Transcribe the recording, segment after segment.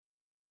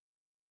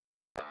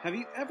Have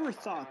you ever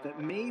thought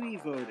that maybe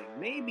voting,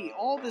 maybe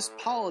all this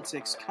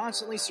politics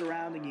constantly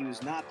surrounding you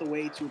is not the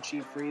way to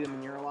achieve freedom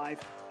in your life?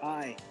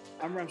 Hi,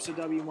 I'm Remso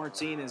W.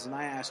 Martinez, and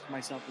I ask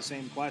myself the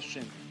same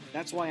question.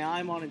 That's why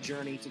I'm on a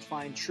journey to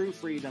find true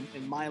freedom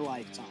in my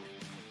lifetime.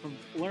 From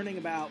learning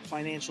about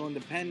financial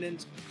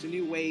independence, to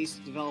new ways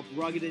to develop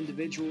rugged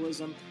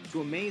individualism,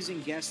 to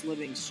amazing guests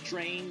living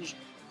strange,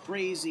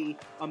 crazy,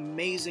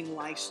 amazing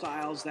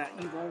lifestyles that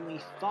you've only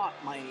thought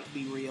might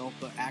be real,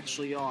 but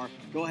actually are.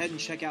 Go ahead and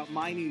check out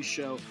my new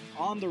show,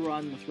 On the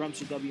Run with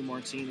Remso W.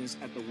 Martinez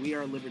at the We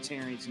Are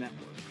Libertarians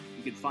Network.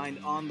 You can find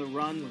On the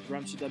Run with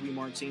Remso W.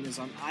 Martinez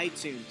on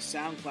iTunes,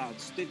 SoundCloud,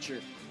 Stitcher,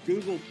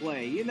 Google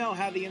Play. You know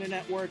how the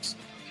internet works.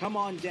 Come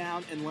on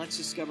down and let's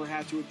discover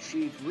how to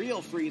achieve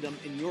real freedom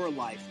in your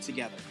life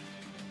together.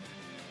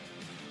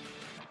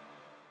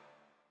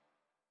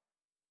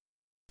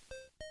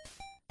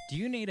 Do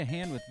you need a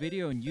hand with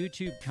video and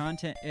YouTube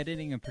content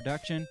editing and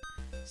production?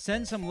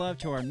 Send some love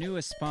to our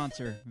newest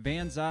sponsor,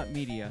 Van Zott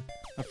Media,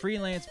 a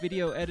freelance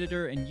video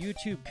editor and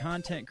YouTube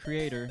content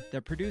creator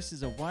that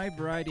produces a wide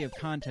variety of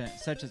content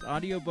such as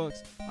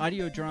audiobooks,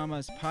 audio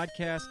dramas,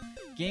 podcasts,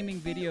 gaming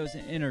videos,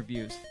 and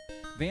interviews.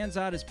 Van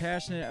Zott is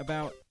passionate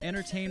about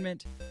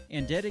entertainment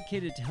and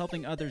dedicated to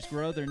helping others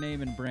grow their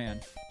name and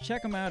brand.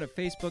 Check them out at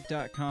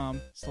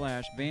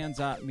facebook.com/Van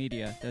Zott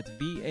Media. That's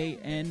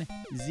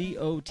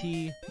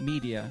VANZOT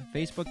Media.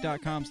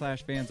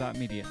 Facebook.com/Van Zott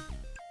Media.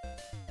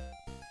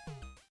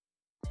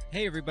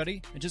 Hey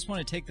everybody, I just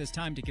want to take this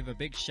time to give a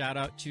big shout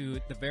out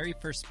to the very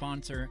first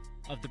sponsor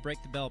of the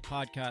Break the Bell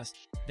podcast.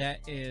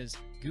 That is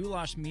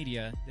Goulash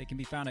Media. They can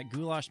be found at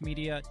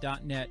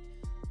goulashmedia.net.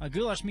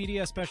 Goulash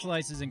Media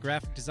specializes in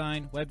graphic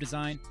design, web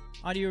design,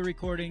 audio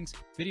recordings,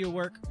 video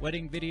work,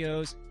 wedding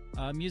videos,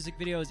 music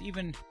videos,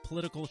 even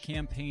political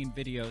campaign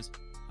videos.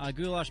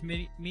 Goulash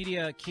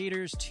Media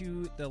caters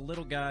to the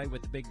little guy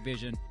with the big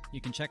vision. You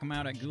can check them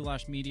out at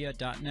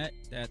goulashmedia.net.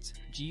 That's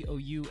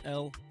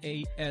GOULASH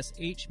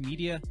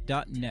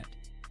media.net.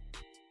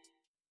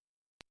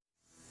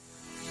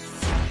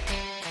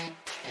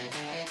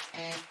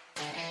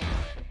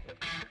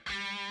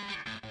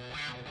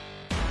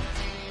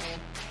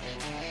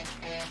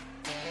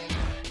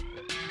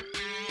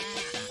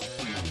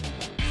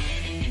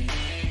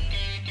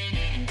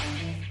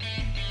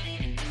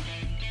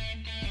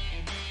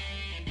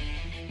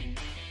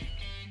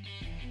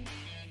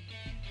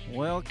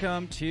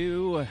 Welcome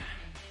to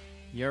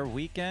your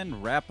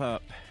weekend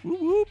wrap-up. Whoop,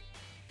 whoop.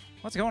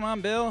 What's going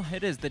on, Bill?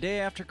 It is the day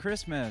after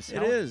Christmas.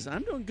 It is.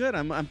 I'm doing good.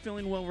 I'm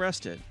feeling well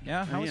rested.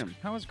 Yeah? How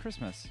was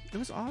Christmas? It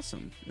was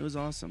awesome.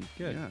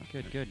 Good. Yeah.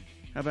 Good.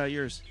 How about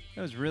yours?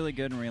 It was really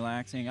good and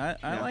relaxing.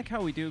 I like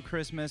how we do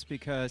Christmas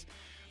because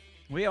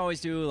we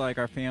always do like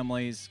our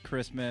family's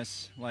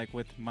Christmas, like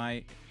with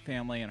my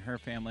family and her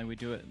family. We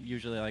do it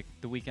usually like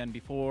the weekend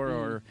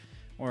before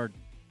or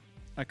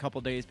a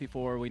couple days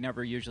before. We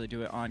never usually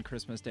do it on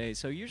Christmas Day.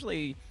 So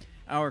usually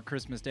our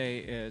Christmas Day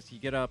is you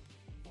get up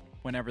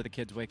whenever the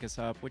kids wake us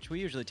up, which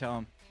we usually tell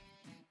them,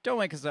 don't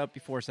wake us up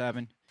before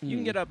 7. You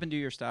can get up and do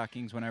your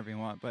stockings whenever you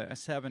want, but at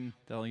 7,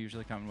 they'll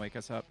usually come and wake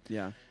us up.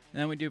 Yeah. And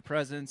then we do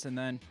presents, and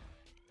then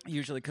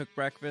usually cook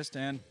breakfast,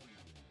 and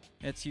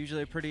it's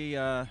usually a pretty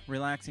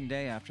relaxing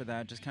day after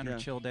that. Just kind of a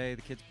chill day.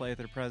 The kids play with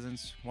their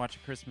presents, watch a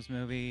Christmas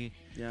movie.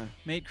 Yeah.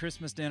 Made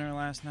Christmas dinner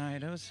last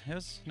night. It was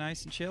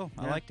nice and chill.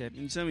 Yeah. I liked it.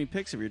 You sent me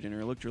pics of your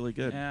dinner. It looked really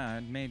good. Yeah, I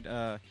made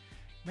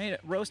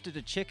roasted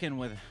a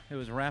chicken it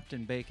was wrapped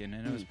in bacon,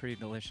 and it was pretty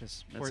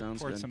delicious. That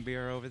sounds poured good. some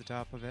beer over the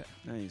top of it.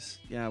 Nice.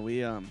 Yeah,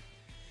 we it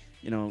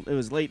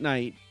was late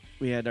night.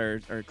 We had our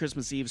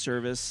Christmas Eve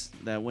service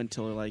that went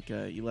till like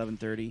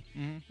 11:30.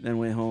 Then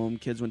went home.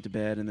 Kids went to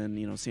bed, and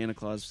then Santa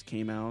Claus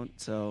came out,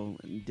 so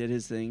and did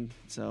his thing.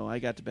 So I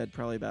got to bed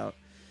probably about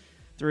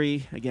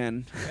 3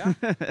 again,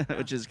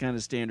 which is kind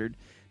of standard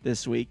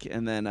this week.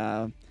 And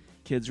then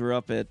kids were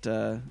up at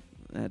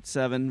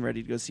 7,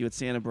 ready to go see what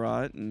Santa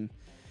brought, and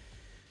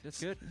that's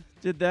good.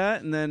 Did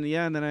that, and then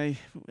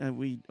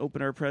we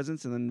opened our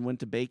presents, and then went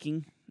to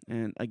baking,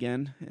 and I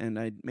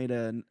made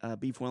a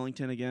beef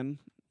Wellington again.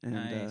 And,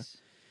 nice.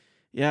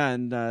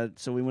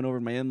 So we went over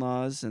to my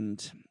in-laws,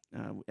 and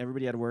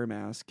everybody had to wear a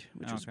mask,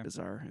 which was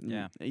bizarre.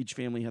 And each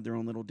family had their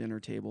own little dinner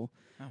table.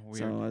 Oh, weird.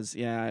 So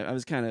I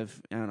was kind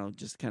of,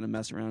 just kind of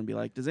messing around and be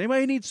like, does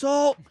anybody need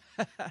salt?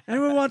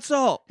 Anyone want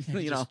salt?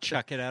 Just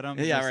chuck it at them.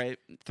 Yeah, right.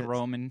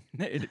 Throw them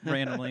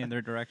randomly in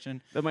their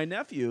direction. But my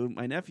nephew,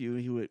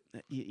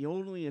 he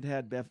only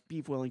had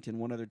beef Wellington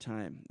one other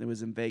time. It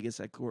was in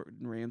Vegas at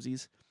Gordon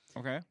Ramsay's.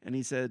 Okay. And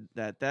he said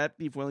that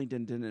beef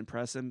Wellington didn't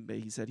impress him, but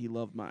he said he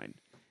loved mine.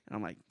 And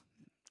I'm like,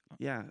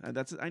 yeah,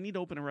 I need to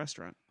open a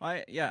restaurant.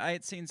 I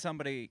had seen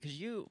somebody, because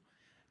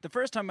the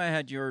first time I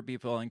had your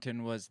beef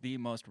Wellington was the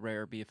most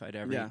rare beef I'd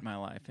ever eaten in my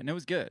life. And it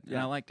was good. And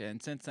I liked it.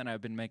 And since then,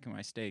 I've been making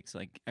my steaks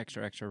like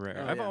extra, extra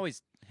rare. I've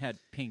always had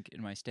pink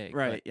in my steak.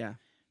 Right,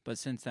 But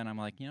since then, I'm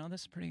like,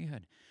 this is pretty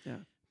good. Yeah.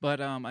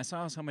 But I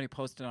saw somebody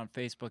posted on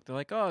Facebook. They're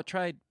like, oh, I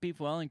tried beef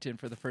Wellington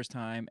for the first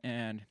time,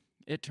 and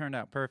it turned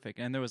out perfect.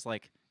 And there was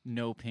like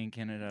no pink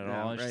in it at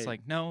Yeah, all. It's just right.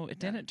 like, no, it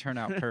didn't turn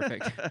out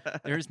perfect.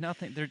 There's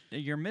nothing there.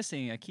 You're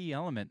missing a key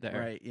element there.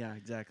 Right. Yeah.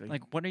 Exactly.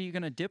 Like, what are you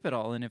going to dip it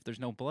all in if there's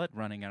no blood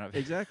running out of it?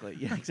 Exactly.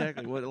 Yeah.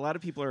 Exactly. Well, a lot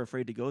of people are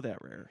afraid to go that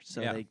rare,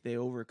 so Yeah. they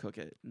overcook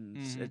it, and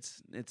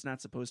Mhm. it's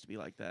not supposed to be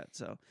like that.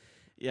 So,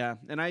 yeah.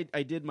 And I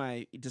did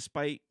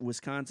despite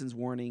Wisconsin's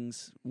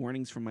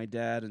warnings from my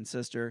dad and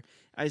sister,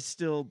 I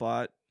still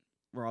bought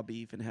raw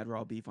beef and had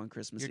raw beef on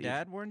Christmas Your Eve.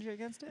 dad warned you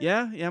against it?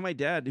 Yeah, my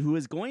dad, who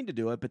was going to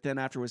do it, but then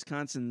after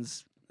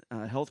Wisconsin's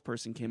health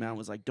person came out and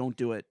was like, don't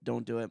do it.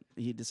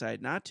 He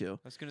decided not to. I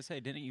was going to say,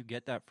 didn't you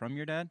get that from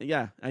your dad?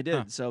 Yeah, I did.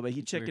 Huh. So, but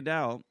he That's weird. chickened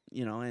out,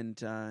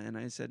 and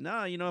I said,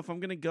 no, if I'm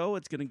gonna go,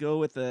 it's gonna go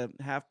with a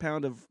half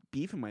pound of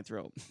beef in my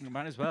throat. You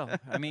might as well.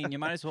 I mean, you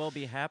might as well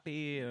be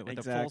happy with a full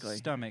Exactly.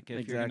 stomach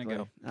if you're going to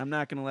go. I'm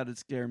not gonna let it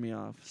scare me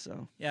off.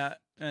 So, Yeah,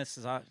 this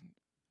is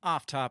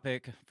off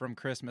topic from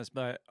Christmas,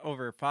 but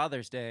over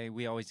Father's Day,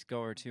 we always go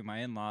over to my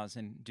in-laws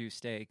and do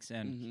steaks,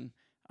 and Mhm.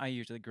 I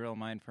usually grill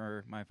mine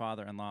for my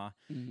father-in-law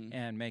Mhm.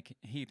 and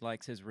he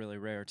likes his really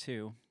rare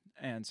too.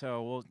 And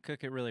so we'll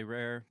cook it really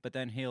rare, but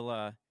then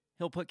he'll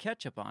put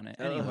ketchup on it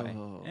anyway.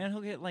 Oh. And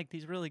he'll get like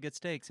these really good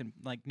steaks and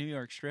like New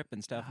York strip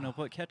and stuff, and he'll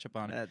put ketchup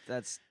on it.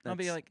 That's I'll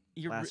be like,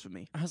 you're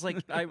blasphemy. I was like,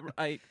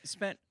 I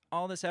spent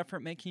all this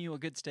effort making you a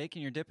good steak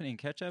and you're dipping it in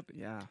ketchup.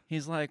 Yeah.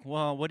 He's like,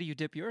 well, what do you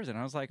dip yours in?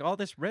 I was like, all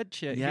this red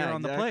shit Yeah, here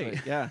on the exactly.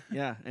 plate.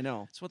 Yeah, I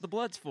know. That's what the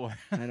blood's for.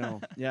 I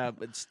know. Yeah,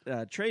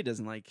 but Trey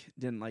didn't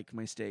like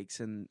my steaks,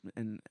 and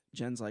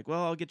Jen's like,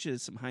 well, I'll get you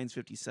some Heinz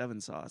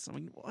 57 sauce. I'm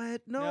like,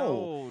 what?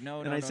 No.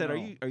 No. And I said,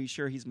 are you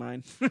sure he's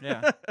mine?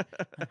 Yeah.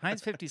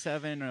 Heinz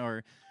 57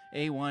 or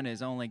A1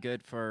 is only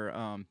good for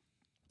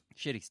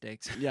shitty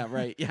steaks. Yeah,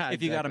 right. Yeah,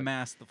 if you got to exactly.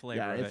 mask the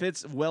flavor. Yeah, of if it.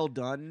 it's well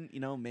done,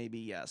 maybe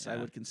yes, I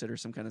Yeah. would consider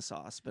some kind of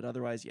sauce. But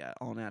otherwise, yeah,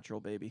 all natural,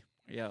 baby.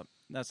 Yeah,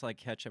 that's like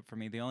ketchup for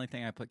me. The only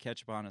thing I put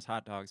ketchup on is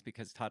hot dogs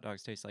because hot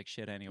dogs taste like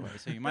shit anyway.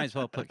 So you might as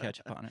well put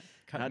ketchup on it.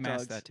 Hot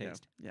Mask dogs, that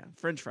taste. Yeah.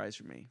 French fries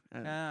for me.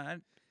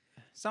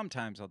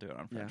 Sometimes I'll do it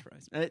on French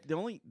Yeah.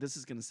 fries. This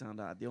is gonna sound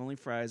odd. The only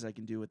fries I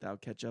can do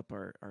without ketchup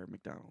are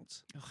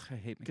McDonald's Ugh, I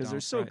hate because they're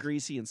McDonald's so fries.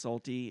 greasy and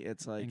salty.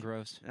 It's like and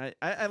gross.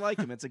 I like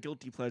them. It's a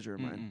guilty pleasure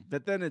of mine. Mm-mm.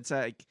 But then it's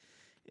like,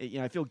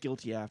 I feel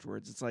guilty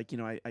afterwards. It's like,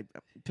 I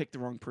picked the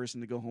wrong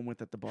person to go home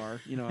with at the bar.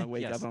 I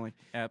wake Yes, up and I'm like,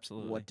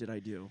 Absolutely. what did I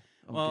do?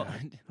 Oh, well,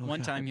 God. Oh, one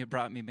God. time you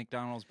brought me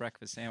McDonald's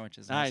breakfast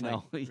sandwiches. And I was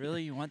know. Like,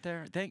 really, you went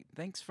there?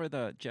 Thanks for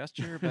the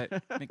gesture,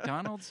 but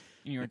McDonald's?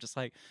 And you were just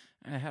like,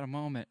 I had a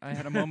moment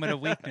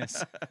of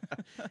weakness.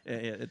 yeah,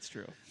 it's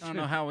true. I don't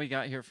know how we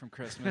got here from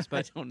Christmas,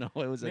 but I don't know.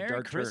 It was a Merry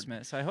dark turn.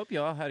 Christmas. I hope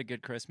you all had a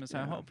good Christmas.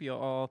 I Yeah. hope you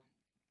all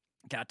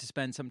got to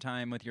spend some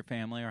time with your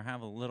family or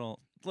have a little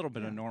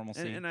bit of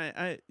normalcy. And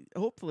I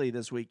hopefully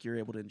this week you're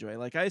able to enjoy.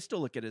 Like I still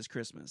look at it as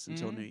Christmas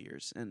until Mhm. New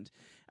Year's, and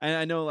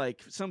I know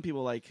like some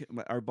people like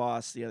our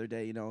boss the other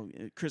day.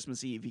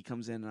 Christmas Eve he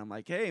comes in and I'm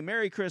like, hey,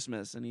 Merry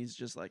Christmas, and he's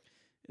just like,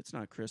 it's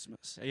not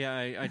Christmas. Yeah,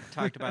 I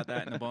talked about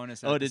that in the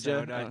bonus Oh, did ya?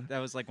 episode. Oh. That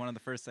was like one of the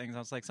first things. I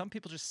was like, some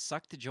people just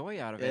suck the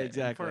joy out of Yeah, it. And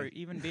exactly. for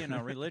even being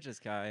a religious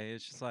guy,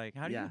 it's just like,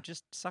 how do Yeah. you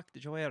just suck the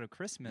joy out of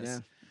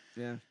Christmas?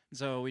 Yeah.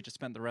 So we just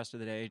spent the rest of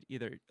the day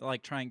either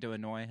like trying to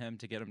annoy him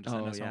to get him to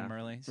send Oh, us yeah. home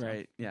early. So,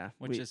 Right. Yeah.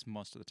 Which is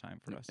most of the time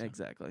for us. so.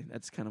 exactly.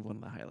 That's kind of one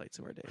of the highlights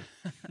of our day.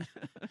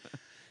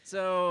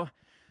 So,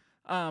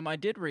 I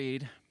did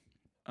read.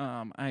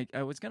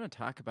 I was going to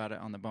talk about it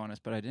on the bonus,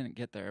 but I didn't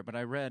get there. But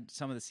I read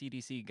some of the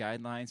CDC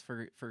guidelines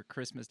for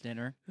Christmas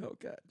dinner, Oh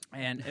God.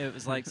 and it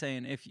was like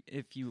saying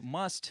if you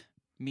must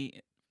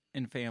meet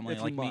in family, If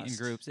you like meet in must.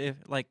 groups, if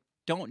like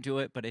don't do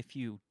it. But if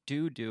you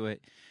do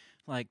it,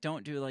 like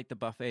don't do like the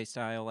buffet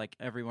style, like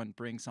everyone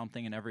bring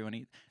something and everyone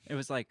eat. It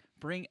was like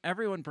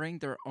everyone bring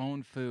their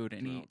own food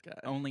and Oh, God.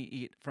 only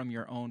eat from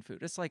your own food.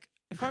 It's like,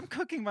 if I'm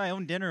cooking my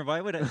own dinner,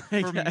 why would I, for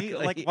Exactly. me,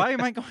 like, why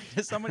am I going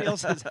to somebody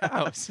else's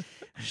house?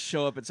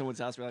 Show up at someone's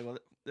house, be like, well,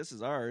 this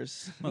is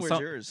ours. Well, Where's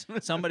yours?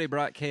 Somebody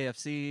brought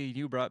KFC,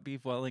 you brought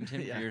beef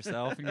Wellington Yeah. for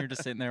yourself, and you're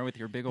just sitting there with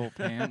your big old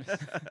pan.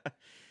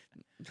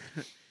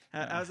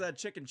 How's that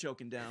chicken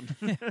choking down?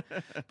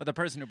 But the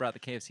person who brought the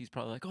KFC is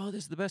probably like, oh,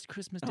 this is the best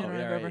Christmas Oh, dinner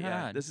yeah, I've right, ever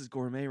yeah. had. This is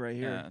gourmet right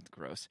here. Yeah, it's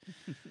gross.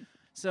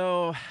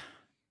 So,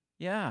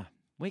 yeah,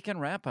 weekend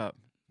wrap up.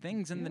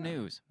 Things in the Yeah.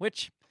 news,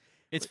 which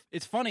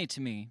it's funny to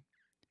me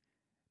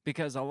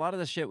because a lot of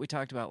the shit we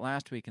talked about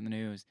last week in the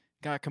news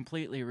got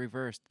completely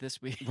reversed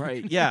this week.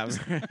 Right. Yeah.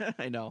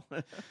 I know.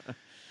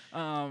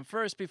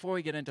 First, before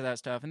we get into that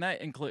stuff, and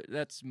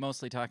that's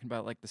mostly talking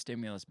about like the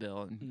stimulus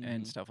bill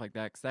and Mhm. stuff like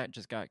that, because that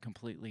just got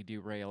completely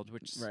derailed,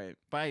 which is Right.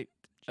 by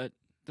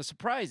the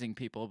surprising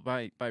people,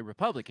 by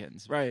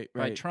Republicans, Right.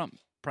 by Trump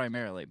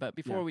primarily. But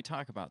before Yeah. we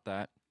talk about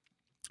that,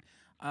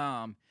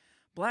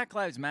 Black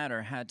Lives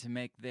Matter had to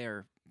make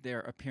their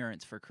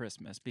appearance for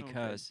Christmas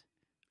because,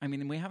 I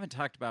mean, we haven't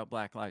talked about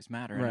Black Lives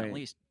Matter in Right. at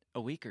least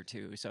a week or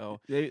two. So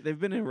They've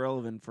been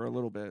irrelevant for a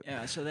little bit.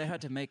 yeah, so they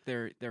had to make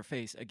their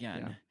face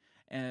again. Yeah.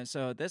 And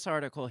so this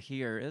article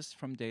here is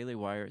from Daily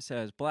Wire. It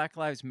says Black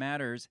Lives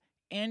Matter's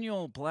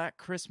annual Black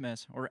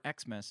Christmas or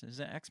Xmas. Is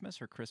it Xmas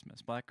or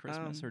Christmas? Black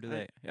Christmas, or do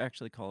I- they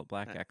actually call it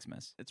Black I-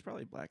 Xmas? It's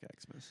probably Black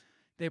Xmas.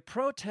 They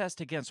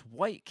protest against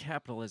white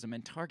capitalism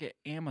and target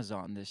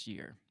Amazon this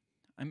year.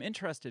 I'm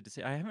interested to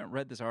see. I haven't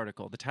read this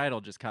article. The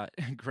title just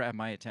grabbed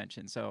my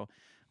attention, so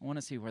I want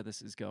to see where this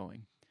is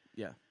going.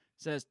 Yeah. It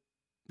says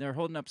they're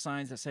holding up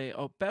signs that say,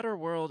 "Oh, better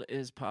world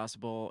is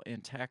possible,"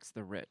 and tax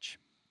the rich.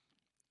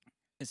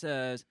 It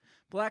says,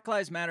 Black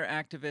Lives Matter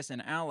activists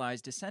and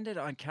allies descended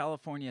on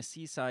California's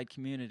seaside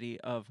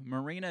community of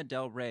Marina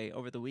del Rey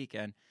over the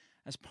weekend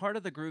as part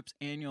of the group's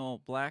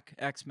annual Black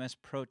Xmas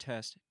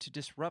protest to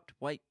disrupt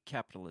white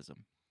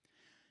capitalism.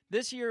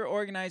 This year,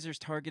 organizers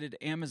targeted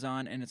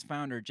Amazon and its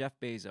founder, Jeff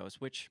Bezos,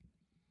 which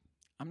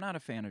I'm not a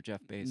fan of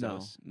Jeff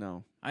Bezos.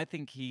 No. I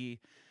think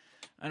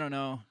I don't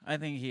know. I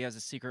think he has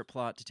a secret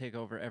plot to take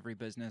over every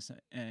business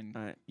in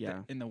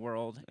the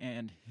world,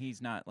 and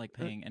he's not like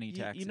paying any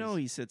taxes. You know,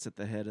 he sits at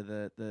the head of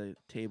the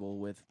table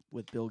with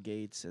Bill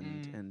Gates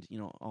and you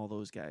know, all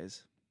those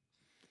guys.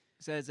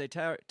 Says they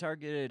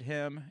targeted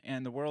him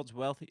and the world's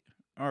wealthiest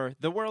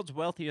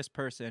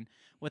person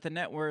with a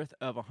net worth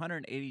of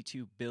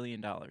 $182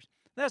 billion.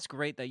 That's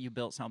great that you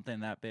built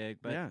something that big,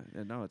 but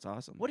no, it's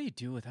awesome. What do you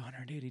do with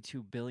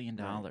 $182 billion?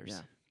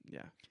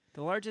 Yeah.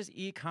 The largest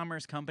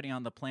e-commerce company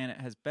on the planet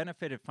has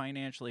benefited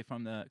financially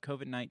from the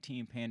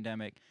COVID-19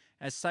 pandemic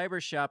as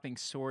cyber shopping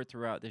soared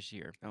throughout this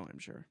year. Oh, I'm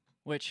sure.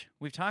 Which,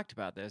 we've talked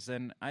about this,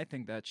 and I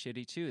think that's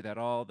shitty too, that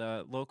all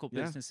the local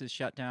businesses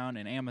shut down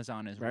and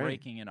Amazon is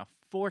raking in a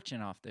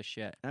fortune off this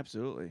shit.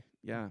 Absolutely,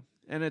 yeah.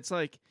 And it's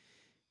like,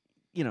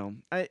 you know,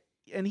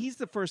 and he's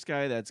the first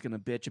guy that's going to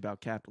bitch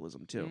about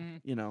capitalism too,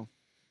 you know.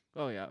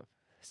 Oh, yeah. It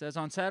says,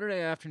 on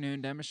Saturday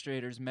afternoon,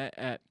 demonstrators met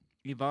at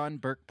Yvonne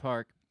Burke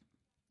Park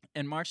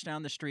and marched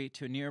down the street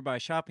to a nearby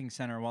shopping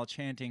center while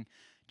chanting,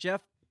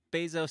 "Jeff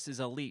Bezos is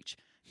a leech.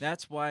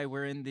 That's why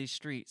we're in these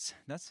streets."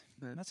 That's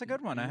a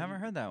good one. I haven't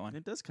heard that one.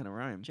 It does kind of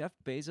rhyme. Jeff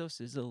Bezos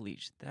is a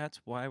leech.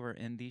 That's why we're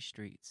in these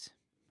streets.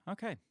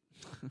 Okay.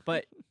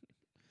 But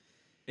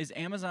is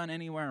Amazon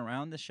anywhere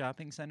around the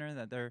shopping center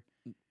that they're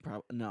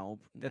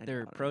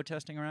they're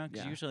protesting around?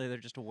 Because usually they're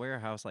just a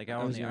warehouse like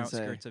out on the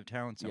outskirts of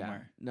town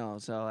somewhere. Yeah. No,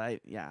 so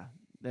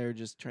they're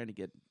just trying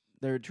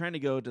to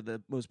go to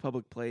the most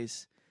public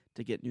place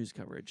to get news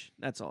coverage.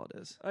 That's all it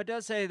is. It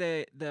does say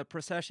the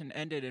procession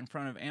ended in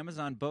front of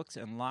Amazon Books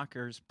and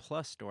Lockers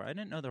Plus store. I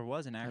didn't know there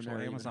was an actual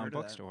Amazon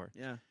bookstore.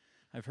 Yeah.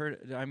 I've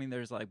heard, I mean,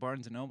 there's like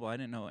Barnes & Noble. I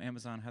didn't know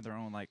Amazon had their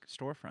own like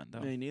storefront,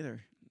 though. Me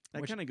neither.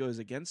 That kind of goes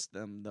against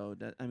them, though.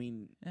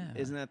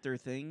 Isn't that their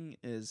thing,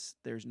 is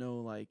there's no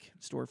like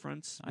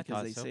storefronts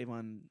because they save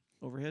on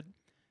overhead?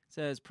 It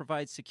says,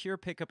 provides secure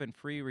pickup and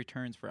free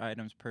returns for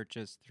items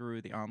purchased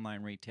through the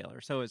online retailer.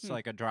 So it's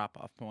like a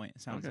drop-off point,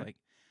 it sounds like.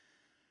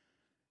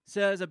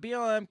 Says a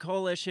BLM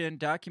coalition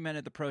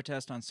documented the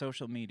protest on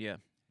social media.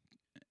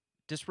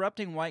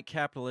 Disrupting white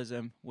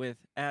capitalism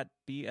with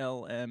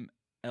 @BLMLA,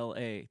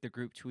 the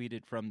group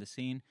tweeted from the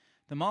scene.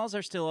 The malls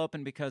are still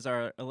open because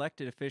our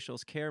elected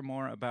officials care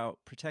more about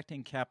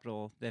protecting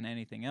capital than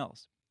anything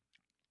else.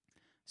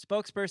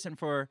 Spokesperson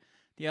for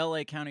the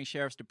LA County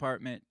Sheriff's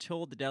Department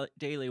told the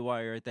Daily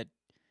Wire that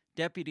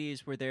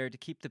deputies were there to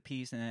keep the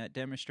peace and that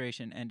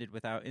demonstration ended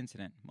without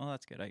incident. Well,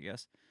 that's good, I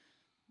guess.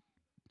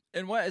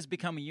 In what has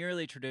become a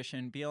yearly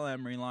tradition,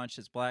 BLM relaunched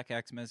its Black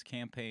Xmas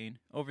campaign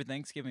over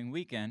Thanksgiving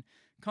weekend,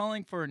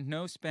 calling for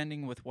no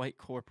spending with white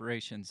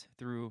corporations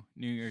through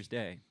New Year's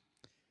Day.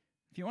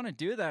 If you want to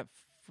do that,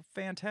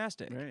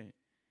 fantastic. Right.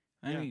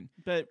 I mean,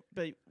 but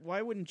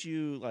why wouldn't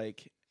you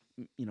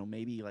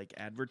maybe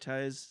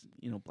advertise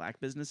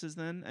black businesses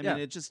then? I mean,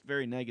 it's just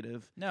very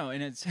negative. No,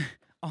 and it's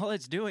all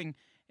it's doing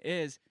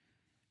is.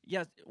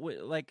 Yes,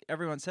 like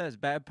everyone says,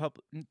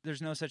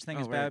 there's no such thing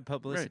as bad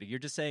publicity. Right. You're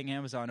just saying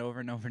Amazon over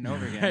and over and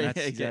over again.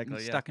 That's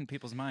exactly stuck in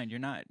people's mind. You're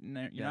not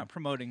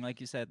promoting,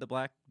 like you said, the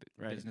black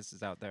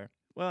businesses out there.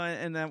 Well,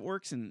 and that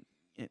works in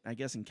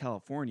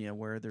California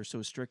where they're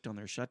so strict on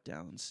their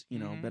shutdowns.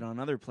 But on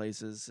other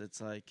places, it's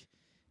like,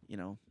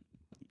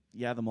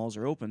 the malls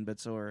are open,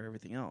 but so are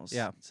everything else.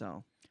 Yeah.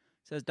 So.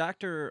 Says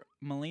Dr.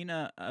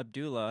 Melina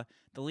Abdullah,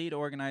 the lead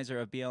organizer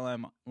of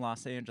BLM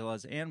Los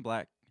Angeles and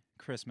Black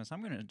Christmas,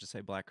 I'm going to just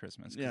say Black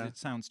Christmas because it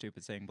sounds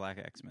stupid saying Black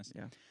Xmas,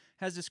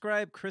 has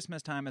described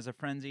Christmas time as a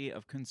frenzy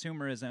of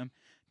consumerism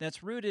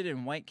that's rooted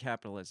in white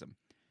capitalism.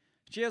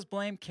 She has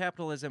blamed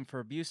capitalism for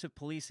abusive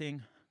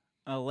policing,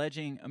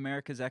 alleging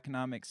America's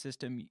economic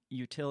system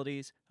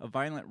utilities a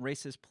violent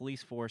racist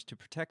police force to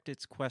protect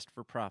its quest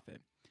for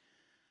profit.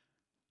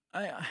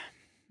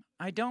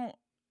 I don't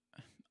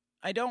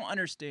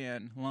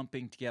understand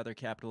lumping together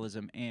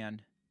capitalism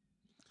and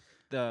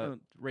the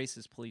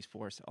racist police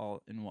force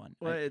all in one.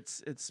 Well,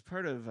 it's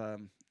part of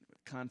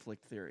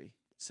conflict theory.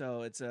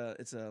 So it's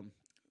a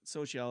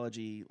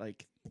sociology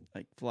like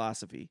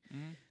philosophy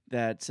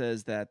that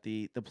says that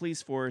the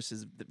police force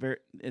is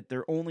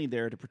they're only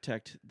there to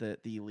protect the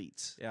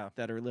elites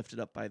that are lifted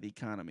up by the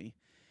economy,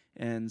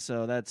 and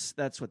so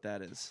that's what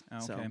that is.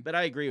 Okay. So, but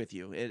I agree with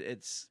you.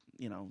 It's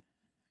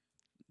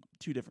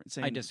two different.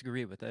 I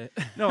disagree with it.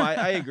 No,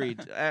 I agree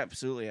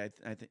absolutely. I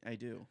think I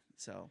do.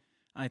 So.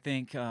 I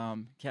think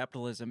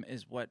capitalism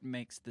is what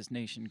makes this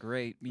nation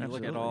great. You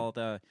Absolutely. Look at all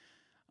the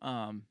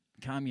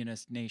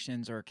communist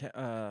nations or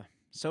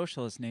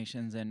socialist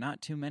nations, and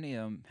not too many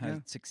of them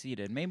have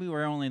succeeded. Maybe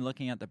we're only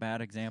looking at the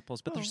bad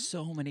examples, but there's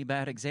so many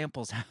bad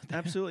examples out there.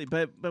 Absolutely.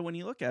 But when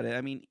you look at it,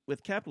 I mean,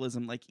 with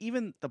capitalism, like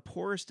even the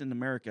poorest in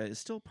America is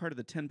still part of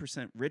the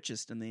 10%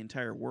 richest in the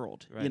entire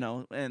world, Right. you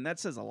know, and that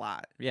says a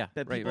lot. Yeah,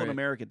 That right, people in right.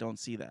 America don't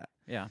see that.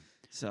 Yeah.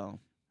 So,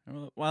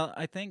 Well,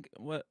 I think,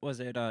 what was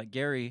it,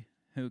 Gary,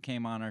 who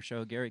came on our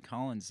show, Gary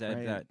Collins, said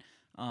Right. that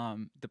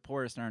the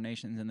poorest in our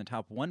nation is in the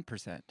top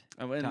 1%.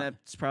 and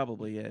that's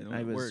probably it.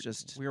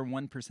 We're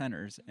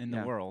 1%ers in the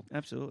Yeah, world.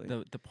 Absolutely.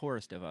 The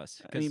poorest of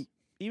us. I mean,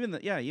 even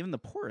the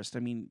poorest, I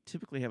mean,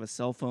 typically have a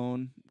cell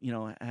phone, you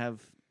know, have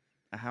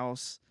a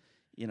house,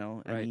 you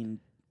know, I Right. mean,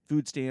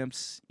 food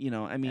stamps, you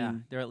know, I mean, yeah,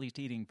 they're at least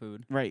eating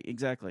food. right,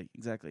 exactly.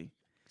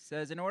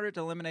 Says, in order to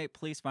eliminate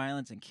police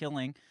violence and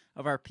killing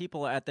of our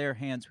people at their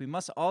hands, we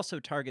must also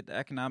target the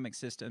economic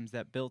systems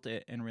that built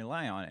it and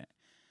rely on it.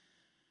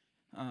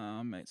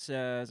 It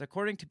says,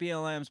 according to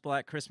BLM's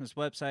Black Christmas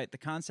website, the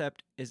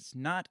concept is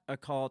not a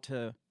call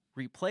to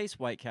replace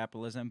white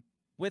capitalism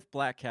with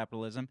black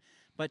capitalism,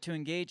 but to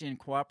engage in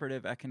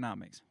cooperative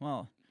economics.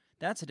 Well,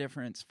 that's a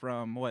difference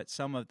from what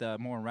some of the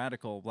more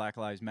radical Black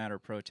Lives Matter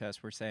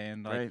protests were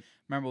saying. Like, Right.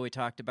 remember we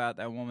talked about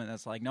that woman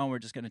that's like, no, we're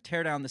just going to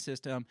tear down the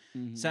system,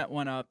 Mhm. set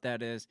one up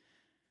that is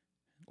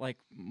like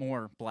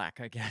more black,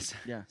 I guess.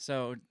 Yeah.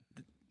 So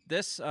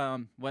this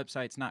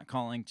website's not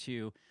calling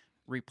to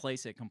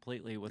replace it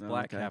completely with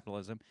black okay.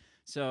 capitalism.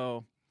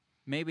 So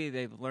maybe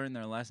they've learned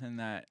their lesson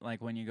that,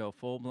 like, when you go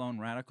full-blown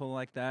radical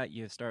like that,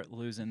 you start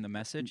losing the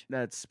message.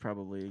 That's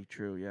probably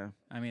true, yeah.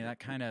 I mean, that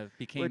kind of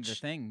became the Which-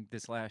 thing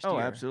this last Oh,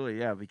 year. absolutely,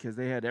 yeah, because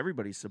they had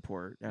everybody's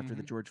support after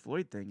the Mhm. George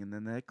Floyd thing, and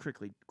then that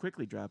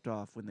quickly dropped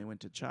off when they went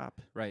to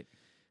CHOP. Right.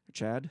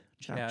 Chad?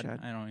 Chad, Chad?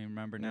 I don't even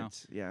remember now.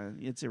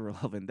 It's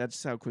irrelevant.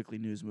 That's how quickly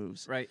news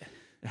moves. Right.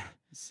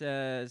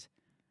 Says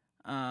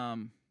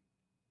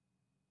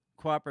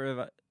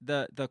cooperative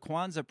the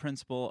Kwanzaa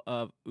principle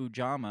of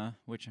Ujamaa,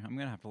 which I'm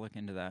going to have to look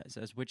into that. It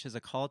says, which is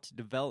a call to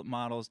develop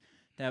models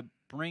that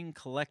bring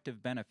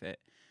collective benefit.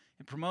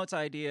 It promotes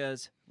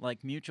ideas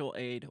like mutual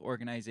aid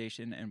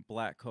organization and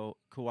black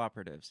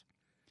cooperatives.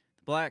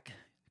 The Black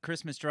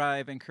Christmas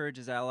Drive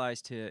encourages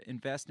allies to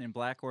invest in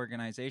black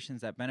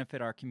organizations that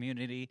benefit our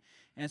community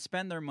and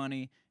spend their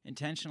money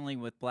intentionally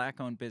with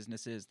black-owned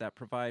businesses that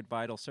provide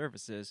vital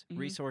services,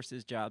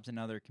 resources, jobs, and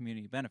other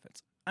community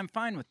benefits. I'm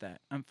fine with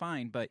that. I'm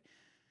fine, but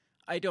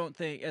I don't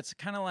think it's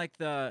kind of like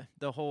the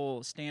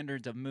whole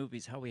standards of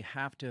movies, how we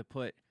have to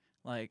put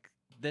like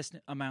this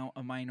amount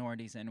of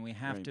minorities in. We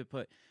have Right. to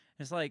put,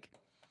 it's like,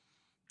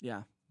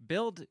 Yeah,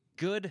 build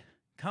good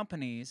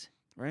companies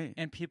right.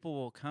 and people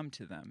will come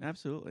to them.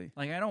 Absolutely.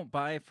 Like, I don't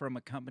buy from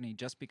a company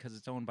just because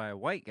it's owned by a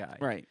white guy.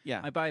 Right,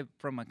 yeah. I buy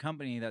from a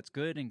company that's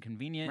good and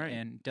convenient Right.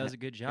 and does a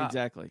good job.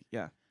 Exactly,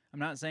 yeah. I'm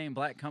not saying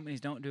black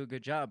companies don't do a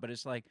good job, but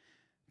it's like,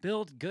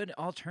 build good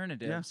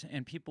alternatives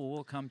and people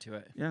will come to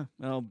it. Yeah,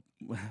 well,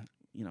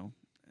 you know,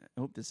 I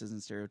hope this isn't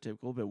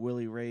stereotypical, but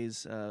Willie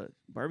Ray's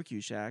barbecue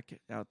shack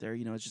out there,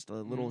 you know, it's just a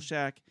little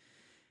shack.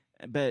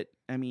 But,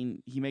 I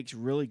mean, he makes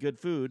really good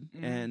food,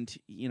 and,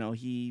 you know,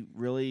 he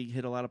really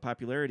hit a lot of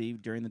popularity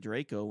during the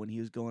Draco when he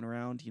was going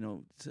around, you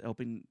know,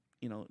 helping,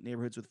 you know,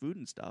 neighborhoods with food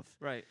and stuff.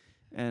 Right.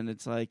 And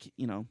it's like,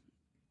 you know,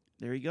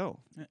 there you go.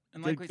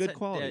 And like Good- we good said,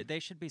 quality. they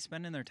should be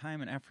spending their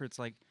time and efforts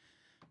like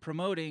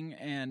promoting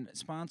and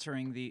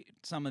sponsoring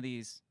some of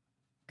these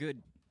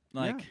good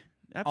like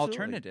Absolutely.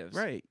 alternatives.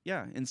 Right,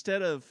 yeah.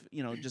 Instead of,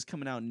 you know, just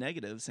coming out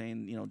negative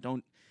saying, you know,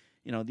 don't,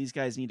 you know, these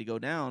guys need to go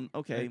down.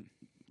 Okay, Right.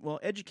 well,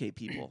 educate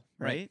people,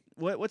 right?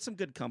 What's some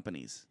good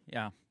companies?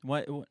 Yeah.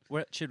 What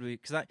should we?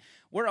 Because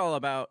we're all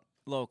about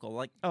local.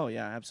 Like, Oh,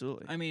 yeah,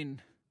 absolutely. I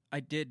mean,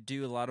 I did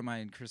do a lot of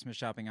my Christmas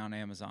shopping on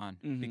Amazon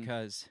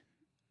because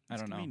I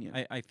It's don't know.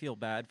 convenient. I feel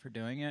bad for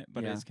doing it,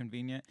 but Yeah. it's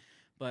convenient.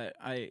 But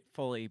I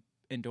fully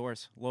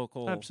endorse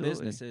local Absolutely.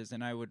 businesses,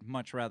 and I would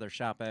much rather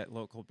shop at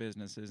local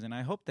businesses. And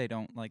I hope they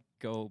don't like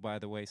go by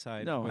the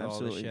wayside No, with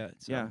absolutely. all this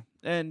shit. So. Yeah,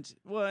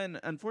 and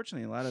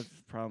unfortunately, a lot of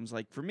problems,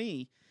 like for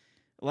me,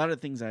 a lot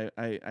of things I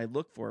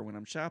look for when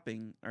I'm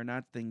shopping are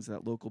not things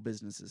that local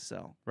businesses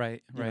sell.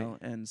 Right. you know?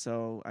 And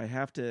so I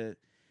have to,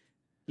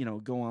 you know,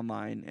 go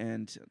online,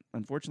 and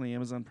unfortunately,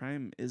 Amazon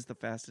Prime is the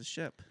fastest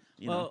ship.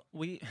 You know?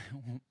 Well,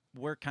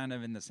 we're kind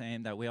of in the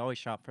same that we always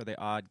shop for the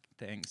odd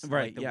things,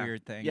 Right, like the yeah,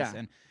 weird things, yeah.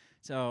 and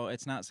so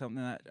it's not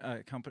something that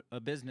a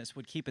business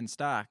would keep in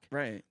stock.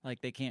 Right.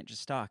 Like they can't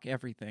just stock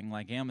everything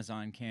like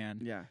Amazon can.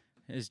 Yeah.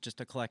 Is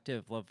just a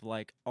collective of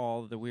like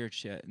all the weird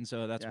shit, and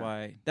so that's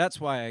Yeah.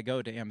 why I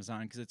go to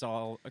Amazon, because it's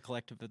all a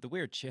collective of the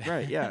weird shit.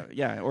 Right. Yeah.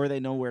 Yeah. Or they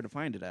know where to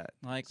find it at.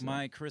 Like So-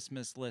 my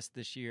Christmas list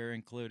this year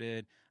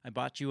included, I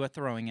bought you a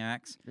throwing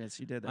axe. Yes,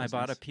 you did. That I was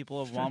bought nice. a People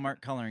of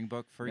Walmart coloring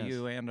book for Yes.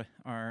 you and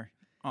our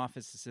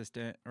office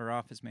assistant or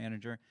office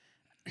manager.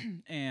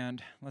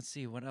 And let's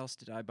see, what else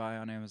did I buy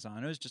on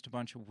Amazon? It was just a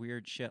bunch of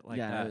weird shit like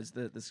yeah, that. it was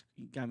this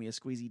you got me a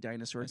squeezy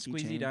dinosaur A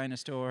squeezy keychain.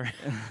 dinosaur,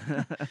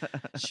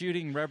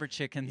 shooting rubber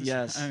chickens.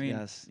 Yes, I mean,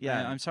 yes,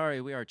 yeah. I'm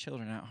sorry, we are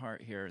children at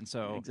heart here, and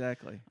so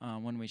Exactly.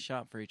 when we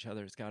shop for each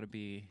other, it's got to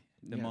be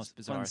the Yes, most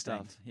bizarre fun stuff.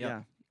 things. Yep.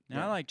 Yeah. And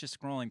I like just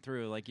scrolling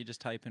through. Like you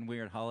just type in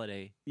weird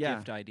holiday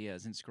gift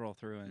ideas and scroll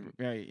through, and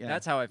Right. Yeah.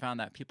 that's how I found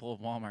that people of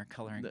Walmart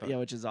coloring book. Yeah,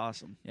 which is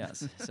awesome.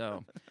 Yes.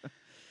 So,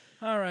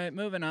 all right,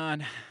 moving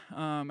on.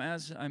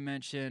 As I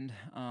mentioned,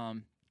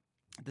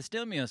 the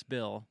stimulus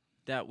bill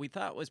that we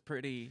thought was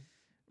pretty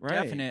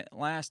definite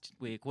last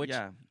week, which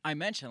I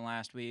mentioned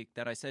last week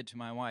that I said to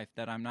my wife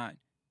that I'm not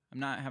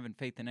having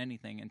faith in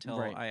anything until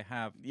I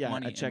have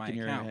money a check in my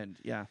your account. hand.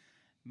 Yeah.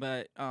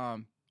 But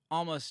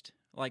almost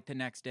like the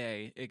next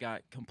day, it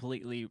got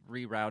completely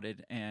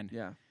rerouted and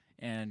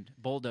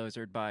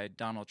bulldozered by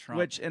Donald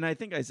Trump. And I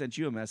think I sent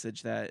you a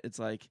message that it's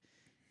like,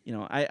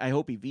 I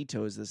hope he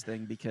vetoes this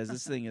thing because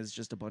this thing is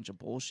just a bunch of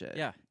bullshit.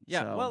 Yeah.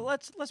 So, Well,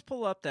 let's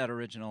pull up that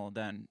original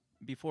then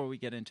before we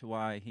get into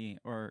why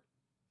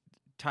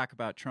talk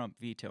about Trump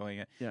vetoing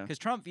it. Yeah. Because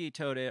Trump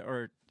vetoed it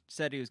or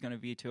said he was going to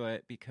veto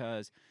it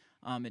because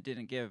it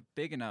didn't give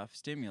big enough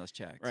stimulus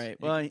checks. Right.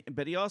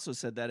 But he also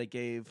said that it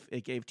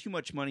gave too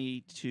much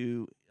money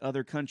to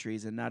other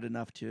countries and not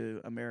enough to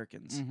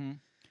Americans. Mm-hmm.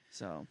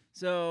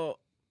 So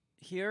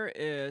here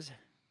is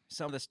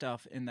some of the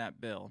stuff in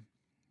that bill.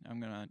 I'm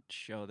going to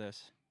show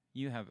this.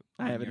 You have it.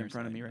 I have it in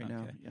front of me right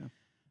now.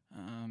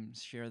 Yeah.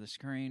 Share the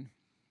screen.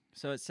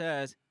 So it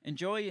says,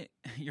 enjoy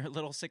your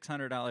little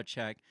 $600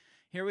 check.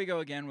 Here we go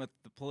again with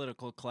the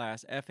political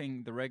class,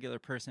 effing the regular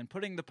person,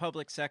 putting the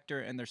public sector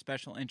and their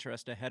special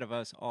interest ahead of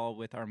us all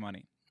with our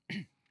money.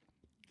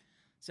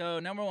 So,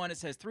 number one, it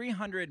says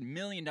 $300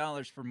 million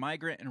for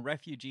migrant and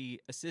refugee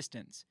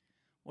assistance.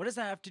 What does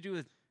that have to do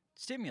with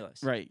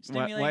stimulus? Right.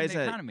 Stimulating why is the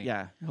that? economy.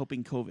 Yeah,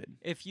 helping COVID.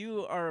 If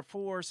you are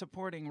for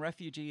supporting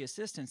refugee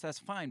assistance, that's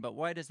fine, but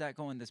why does that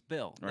go in this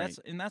bill? Right.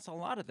 That's a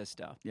lot of this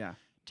stuff. Yeah.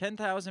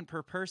 $10,000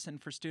 per person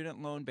for student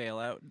loan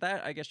bailout.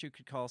 That I guess you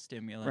could call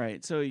stimulus.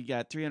 Right. So you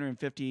got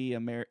 150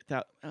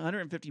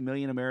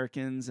 million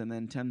Americans, and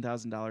then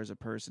 $10,000 a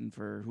person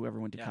for whoever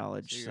went to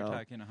college. So you're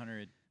talking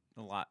 100,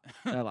 a lot.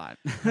 A lot.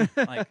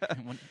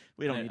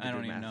 We don't need to I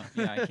don't do even math.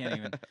 know. Yeah, I can't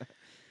even.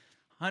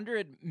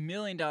 $100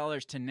 million to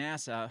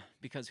NASA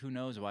because who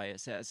knows why it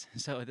says.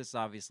 So this is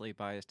obviously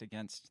biased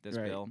against this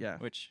bill,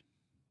 which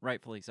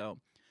rightfully so.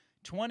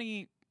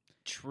 20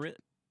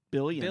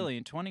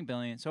 billion, 20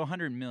 billion, so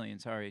 100 million,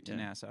 to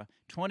NASA.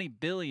 20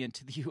 billion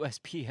to the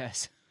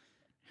USPS.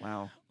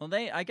 Wow. Well,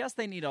 I guess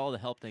they need all the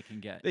help they can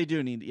get. They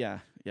do need, yeah.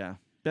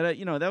 But,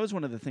 that was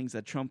one of the things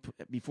that Trump,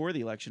 before the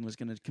election, was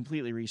going to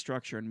completely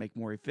restructure and make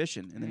more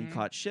efficient. And then he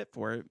caught shit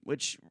for it,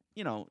 which,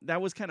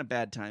 that was kind of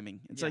bad timing.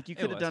 It's like you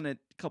could have done it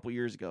a couple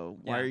years ago.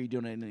 Why are you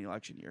doing it in the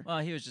election year? Well,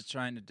 he was just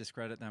trying to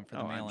discredit them for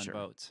the mail-in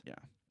votes. Yeah.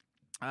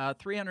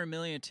 $300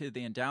 million to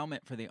the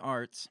endowment for the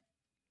arts.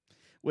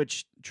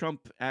 Which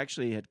Trump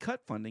actually had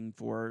cut funding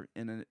for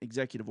in an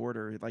executive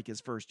order like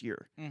his first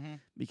year.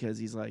 Because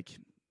he's like,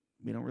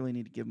 we don't really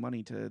need to give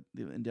money to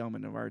the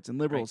endowment of arts. And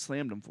liberals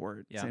slammed him for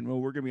it, saying, well,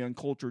 we're going to be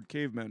uncultured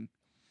cavemen.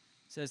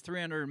 It says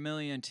 $300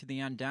 million to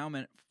the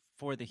endowment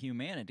for the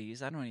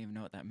humanities. I don't even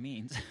know what that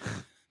means.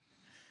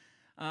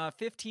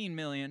 $15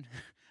 million.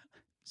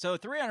 So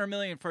 $300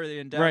 million for the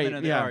endowment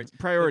of the arts.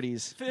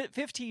 Priorities.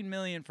 $15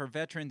 million for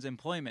veterans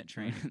employment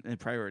training. And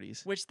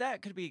priorities. Which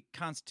that could be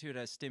constituted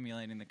as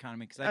stimulating the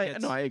economy because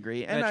I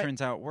agree.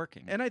 Veterans out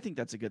working. And I think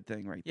that's a good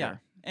thing right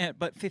there.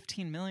 But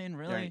 15 million,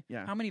 really? Right,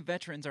 yeah. How many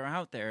veterans are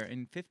out there?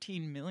 And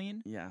 15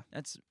 million? Yeah.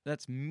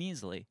 That's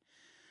measly.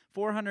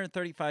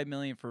 $435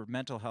 million for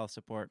mental health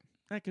support.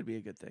 That could be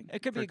a good thing.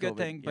 It could be a good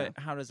thing, but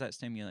how does that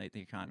stimulate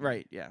the economy?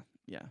 Right, yeah.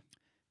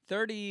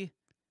 30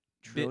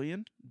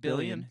 billion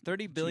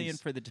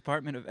for the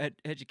Department of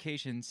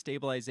Education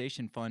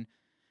Stabilization Fund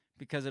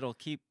because it'll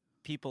keep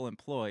people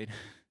employed.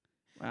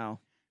 Wow.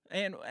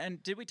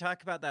 And did we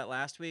talk about that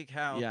last week?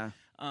 How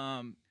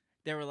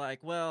they were like,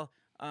 well,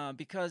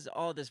 because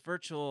all this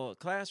virtual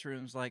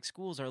classrooms, like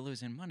schools are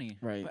losing money.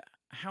 Right. But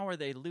how are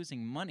they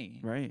losing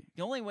money? Right.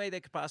 The only way they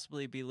could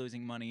possibly be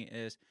losing money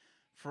is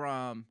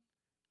from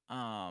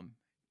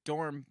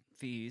dorm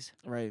fees.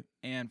 Right.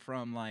 And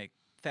from like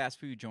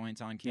fast food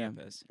joints on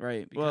campus.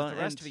 Right. Because the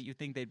rest of it you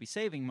think they'd be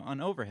saving on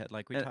overhead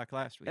like we talked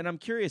last week. And I'm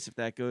curious if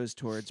that goes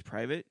towards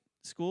private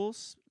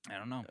schools. I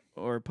don't know.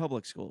 Or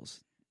public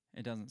schools.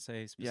 It doesn't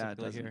say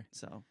specifically here.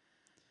 So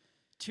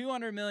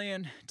 $200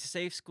 million to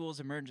Safe Schools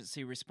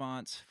Emergency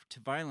Response to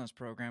Violence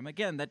Program.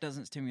 Again, that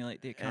doesn't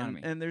stimulate the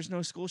economy. And there's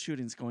no school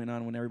shootings going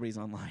on when everybody's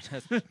online.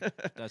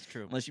 That's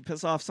true. Unless you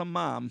piss off some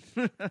mom.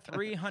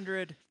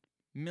 $300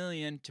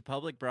 million to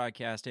public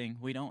broadcasting.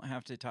 We don't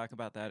have to talk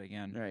about that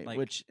again.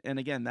 Right. And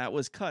again, that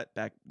was cut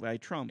back by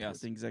Trump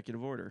with the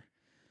executive order.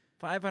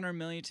 $500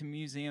 million to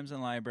museums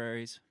and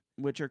libraries,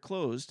 which are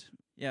closed.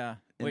 Yeah,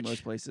 in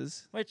most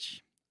places.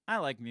 Which I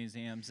like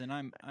museums,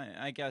 and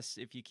I guess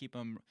if you keep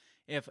them,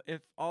 if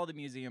all the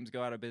museums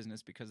go out of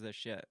business because of this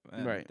shit,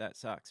 that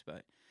sucks.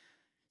 But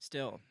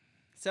still,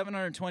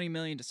 $720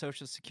 million to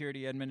Social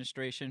Security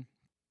Administration,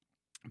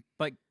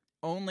 but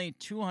only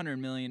 $200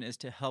 million is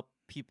to help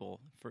people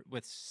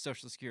with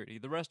Social Security.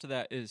 The rest of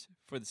that is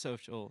for the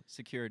Social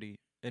Security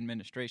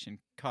Administration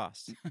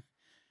costs.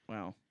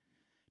 Wow.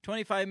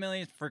 $25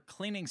 million for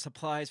cleaning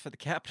supplies for the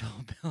Capitol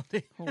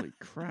building. Holy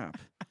crap!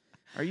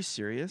 Are you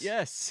serious?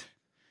 Yes.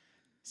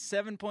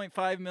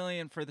 $7.5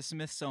 million for the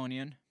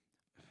Smithsonian.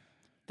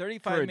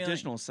 $35 For million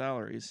additional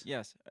salaries.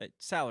 Yes,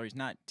 salaries,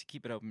 not to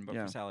keep it open, but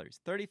Yeah. for salaries.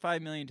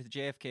 $35 million to the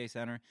JFK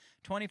Center.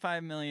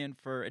 $25 million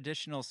for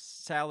additional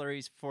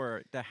salaries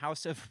for the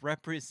House of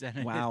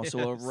Representatives. Wow.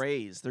 So a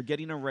raise. They're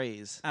getting a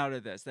raise. Out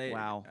of this.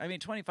 Wow. I mean,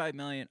 $25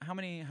 million. How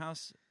many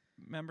House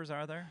members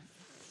are there?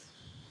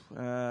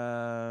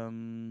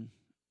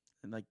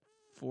 Like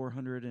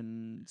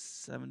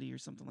 470 or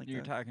something like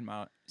You're that. talking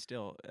about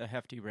still a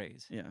hefty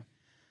raise. Yeah.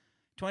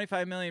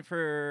 $25 million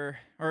or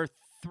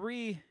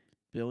 $3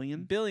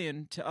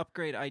 billion to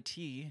upgrade IT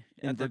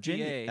In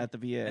Virginia, the VA. at the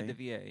VA. At the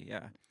VA,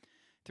 yeah.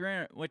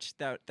 300, which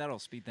that'll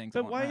speed things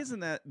But along. why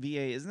isn't that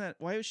VA? Isn't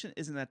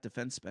that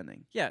defense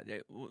spending? Yeah,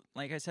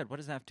 like I said, what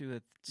does that have to do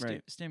with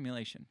Right.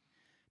 stimulation?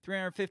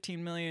 $315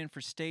 million for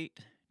state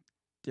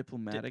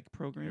Diplomatic or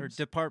programs.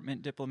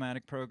 department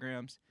diplomatic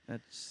programs.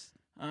 That's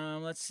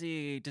Let's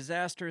see,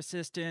 disaster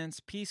assistance,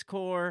 Peace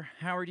Corps,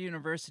 Howard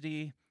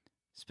University,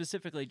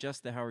 specifically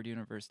just the Howard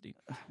University.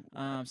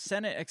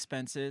 Senate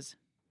expenses,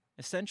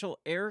 essential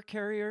air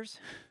carriers.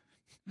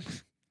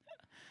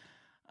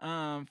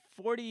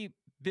 $40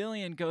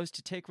 billion goes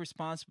to take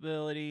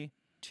responsibility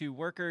to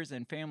Workers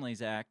and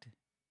Families Act.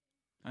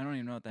 I don't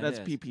even know what that is.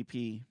 that's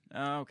PPP.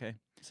 Oh, okay.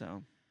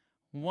 So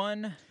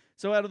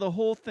So out of the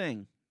whole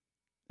thing,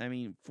 I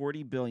mean,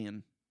 $40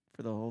 billion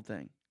for the whole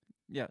thing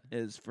yeah,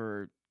 is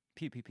for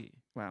PPP.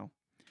 wow.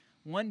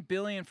 $1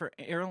 billion for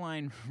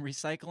airline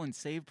recycle and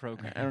save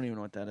program. I don't even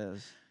know what that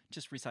is.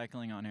 Just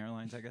recycling on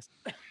airlines, I guess.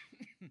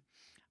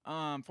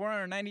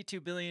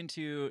 $492 billion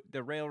to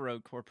the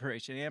Railroad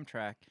Corporation,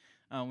 Amtrak.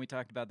 We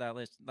talked about that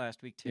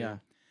last week too. Yeah.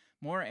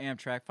 More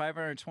Amtrak.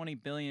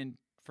 $520 billion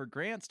for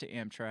grants to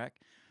Amtrak.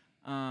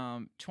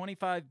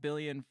 $25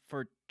 billion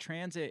for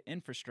transit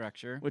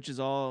infrastructure. Which is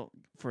all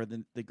for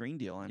the Green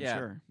Deal, I'm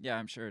sure. Yeah,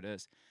 I'm sure it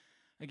is.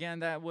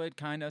 Again, that would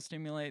kind of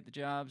stimulate the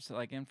jobs,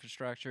 like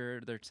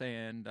infrastructure. They're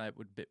saying that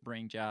would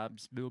bring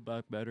jobs, build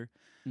back better.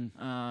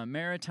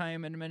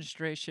 Maritime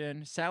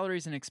Administration,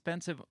 salaries and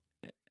expensive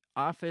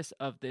office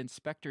of the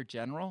Inspector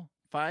General.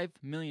 $5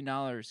 million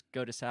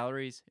go to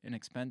salaries and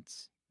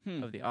expense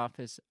of the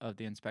office of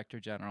the Inspector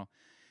General,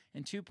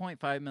 and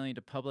 $2.5 million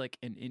to public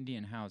and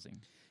Indian housing.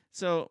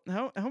 So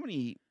how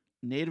many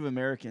Native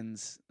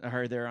Americans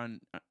are there on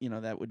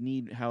that would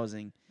need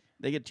housing?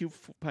 They get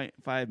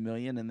 $2.5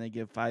 million, and they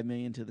give $5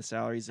 million to the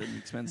salaries and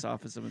expense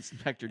office of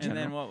Inspector General.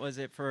 And then what was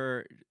it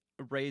for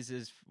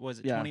raises? Was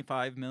it Yeah.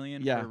 $25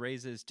 million Yeah. for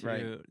raises to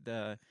Right.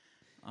 the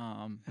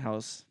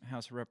House of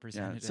Yeah.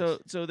 Representatives?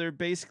 So they're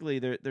basically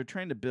they're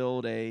trying to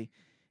build a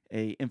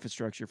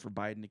infrastructure for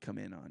Biden to come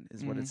in on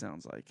is what it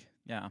sounds like.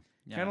 yeah.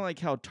 Kind of like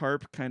how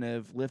TARP kind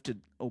of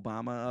lifted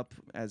Obama up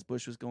as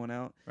Bush was going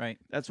out. Right.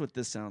 That's what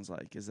this sounds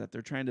like, is that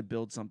they're trying to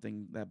build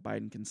something that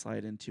Biden can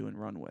slide into and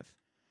run with.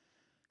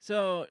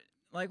 So,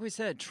 like we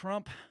said,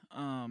 Trump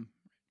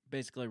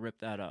basically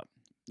ripped that up.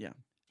 Yeah.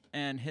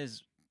 And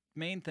his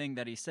main thing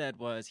that he said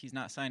was he's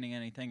not signing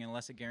anything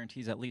unless it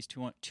guarantees at least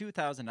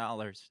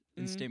 $2,000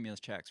 in stimulus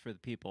checks for the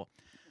people.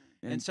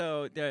 And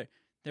so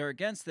they're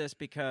against this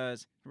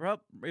because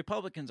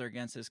Republicans are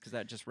against this because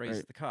that just raises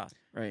Right. the cost.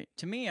 Right.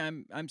 To me,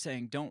 I'm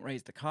saying don't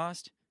raise the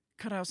cost.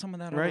 Cut out some of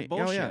that Right.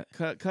 other bullshit. Oh,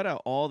 yeah. Cut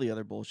out all the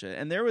other bullshit.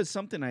 And there was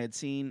something I had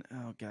seen.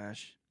 Oh,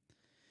 gosh.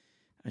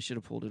 I should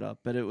have pulled it up.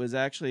 But it was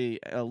actually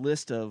a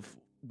list of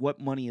what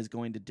money is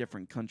going to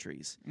different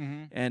countries.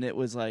 Mm-hmm. And it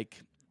was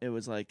like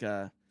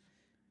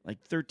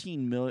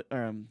 13 or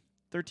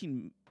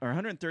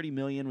 130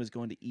 million was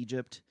going to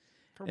Egypt.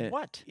 For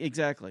what?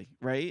 Exactly,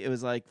 right? It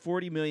was like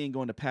 40 million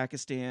going to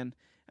Pakistan.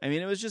 I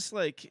mean, it was just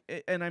like,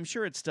 and I'm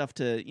sure it's stuff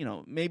to,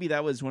 maybe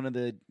that was one of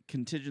the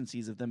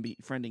contingencies of them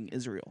befriending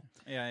Israel.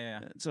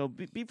 Yeah. So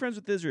be friends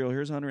with Israel.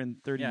 Here's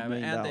 $130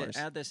 million.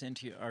 Add this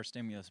into our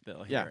stimulus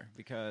bill Yeah. here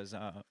because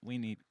we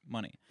need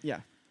money.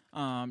 Yeah.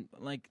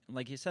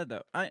 Like you said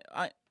though,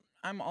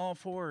 I'm all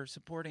for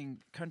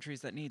supporting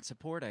countries that need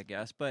support, I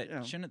guess, but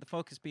Yeah. shouldn't the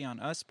focus be on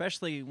us,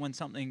 especially when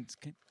something's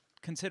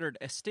considered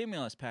a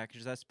stimulus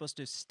package that's supposed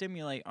to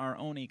stimulate our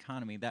own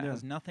economy? That Yeah.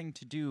 has nothing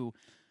to do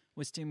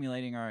with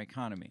stimulating our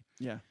economy.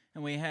 Yeah.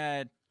 And we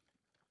had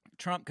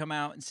Trump come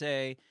out and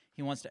say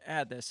he wants to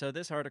add this. So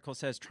this article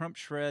says Trump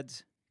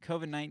shreds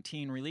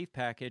COVID-19 relief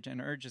package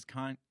and urges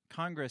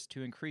Congress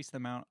to increase the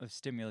amount of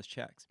stimulus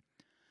checks.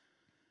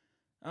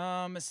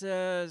 It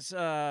says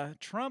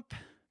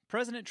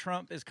President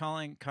Trump is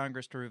calling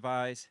Congress to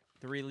revise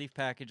the relief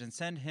package and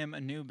send him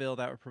a new bill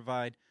that would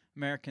provide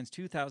Americans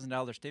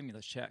 $2,000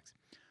 stimulus checks.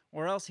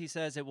 Or else, he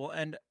says, it will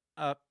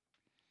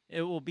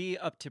be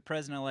up to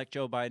President-elect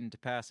Joe Biden to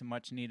pass a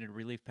much-needed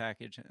relief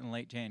package in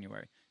late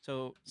January.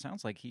 So it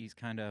sounds like he's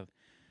kind of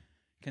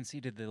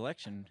conceded the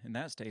election in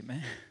that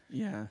statement.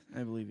 Yeah,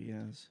 I believe he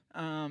has.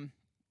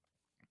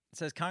 It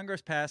says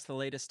Congress passed the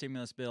latest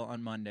stimulus bill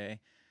on Monday.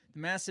 The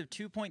massive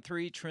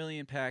 $2.3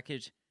 trillion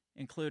package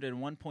included a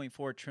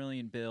 $1.4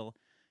 trillion bill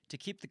to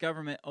keep the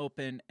government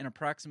open and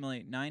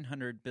approximately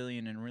 $900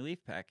 billion in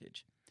relief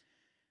package.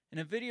 In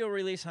a video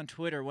released on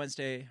Twitter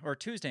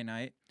Tuesday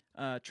night,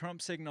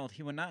 Trump signaled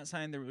he would not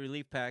sign the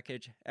relief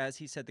package as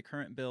he said the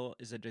current bill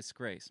is a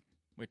disgrace,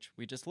 which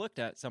we just looked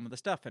at some of the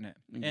stuff in it.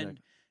 Exactly. And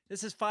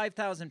this is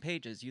 5,000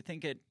 pages. You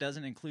think it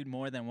doesn't include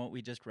more than what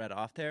we just read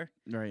off there?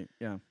 Right,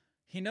 yeah.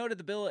 He noted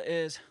the bill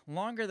is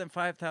longer than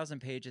 5,000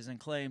 pages and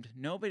claimed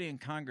nobody in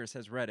Congress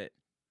has read it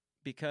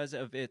because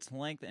of its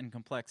length and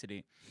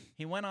complexity.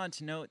 He went on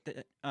to note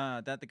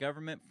that the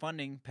government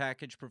funding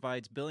package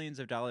provides billions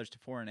of dollars to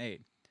foreign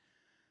aid.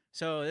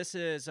 So this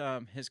is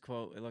his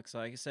quote, it looks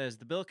like. It says,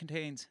 the bill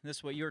contains, this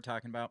is what you were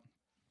talking about,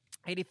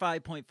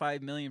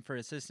 $85.5 million for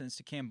assistance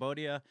to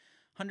Cambodia,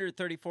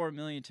 $134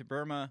 million to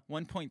Burma,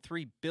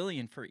 $1.3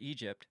 billion for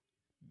Egypt.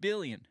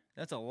 Billion.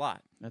 That's a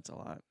lot. That's a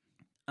lot.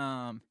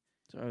 And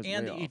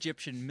the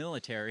Egyptian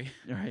military.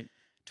 Right.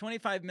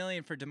 $25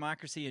 million for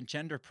democracy and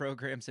gender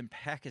programs in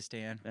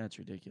Pakistan. That's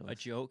ridiculous. A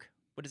joke.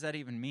 What does that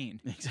even mean?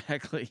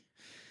 Exactly.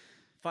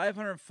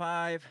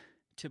 $505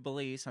 to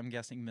Belize, I'm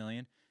guessing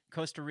million.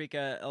 Costa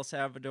Rica, El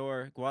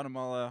Salvador,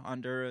 Guatemala,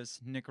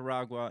 Honduras,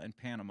 Nicaragua, and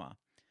Panama.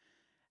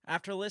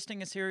 After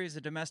listing a series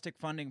of domestic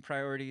funding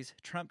priorities,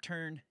 Trump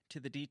turned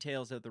to the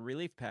details of the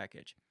relief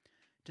package.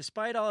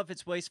 Despite all of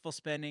its wasteful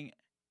spending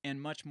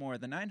and much more,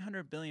 the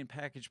 $900 billion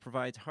package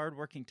provides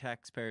hardworking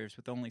taxpayers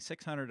with only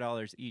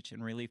 $600 each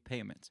in relief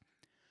payments.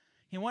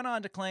 He went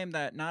on to claim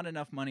that not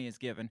enough money is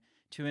given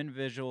to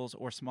individuals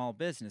or small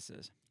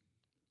businesses.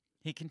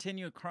 He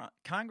continued,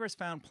 Congress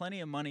found plenty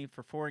of money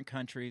for foreign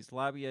countries,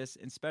 lobbyists,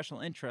 and special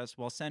interests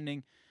while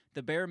sending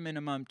the bare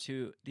minimum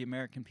to the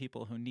American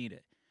people who need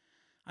it.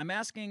 I'm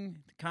asking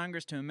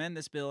Congress to amend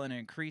this bill and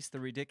increase the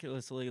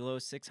ridiculously low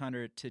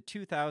 $600 to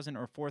 $2,000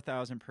 or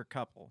 $4,000 per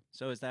couple.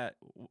 So is that,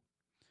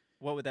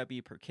 what would that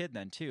be per kid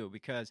then too?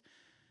 Because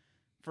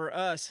for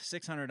us,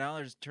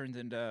 $600 turns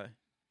into,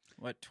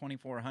 what,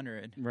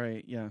 $2,400?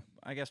 Right, yeah.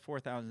 I guess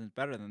 $4,000 is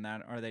better than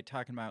that. Are they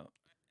talking about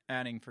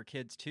adding for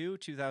kids too,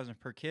 $2,000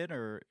 per kid,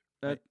 or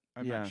I'm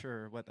not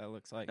sure what that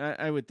looks like.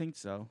 I would think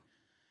so.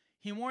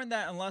 He warned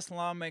that unless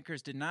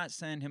lawmakers did not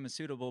send him a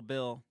suitable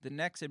bill, the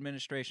next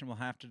administration will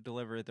have to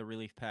deliver the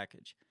relief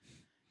package.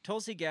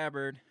 Tulsi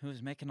Gabbard,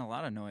 who's making a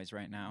lot of noise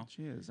right now,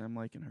 She is. I'm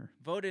liking her.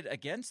 voted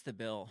against the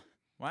bill.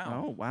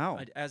 Wow. Oh, wow.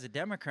 As a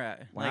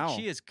Democrat. Wow. Like,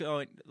 she is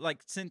going, like,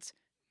 since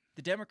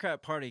the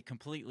Democrat Party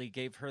completely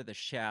gave her the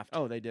shaft.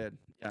 Oh, they did.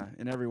 Yeah,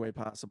 in every way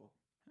possible.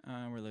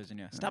 We're losing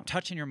you. Stop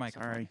touching your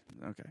microphone. Sorry.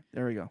 Okay,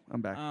 there we go.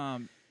 I'm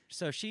back.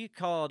 So she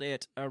called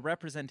it a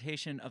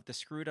representation of the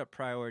screwed up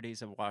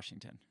priorities of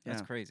Washington.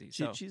 That's Yeah. crazy.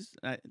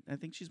 I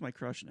think she's my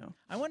crush now.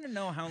 I want to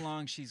know how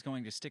long she's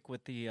going to stick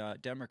with the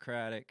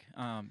Democratic.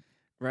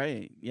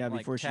 Right. Yeah,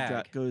 like before she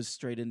tag. goes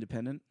straight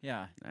independent.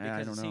 Yeah, I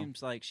because don't it know.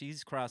 seems like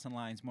she's crossing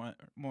lines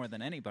more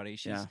than anybody.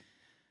 Yeah.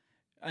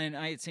 And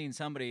I had seen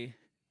somebody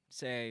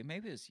say,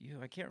 maybe it was you,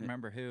 I can't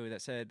remember who,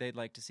 that said they'd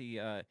like to see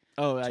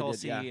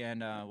Tulsi I did, yeah.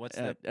 and what's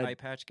the eye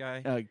patch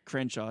guy?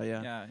 Crenshaw,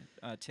 yeah.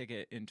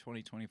 Ticket in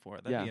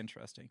 2024. That'd be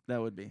interesting. That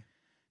would be.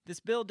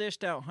 This bill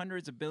dished out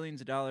hundreds of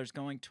billions of dollars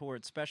going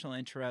towards special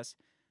interests,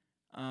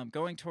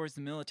 going towards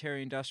the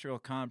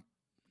military-industrial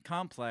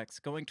complex,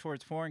 going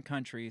towards foreign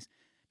countries,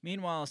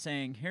 meanwhile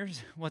saying,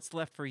 here's what's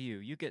left for you.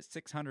 You get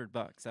 $600.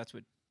 That's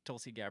what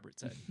Tulsi Gabbard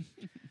said.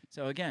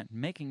 So, again,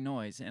 making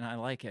noise, and I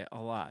like it a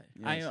lot.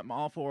 Yes. I am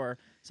all for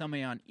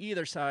somebody on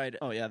either side.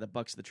 Oh, yeah, that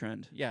bucks the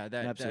trend. Yeah,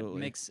 that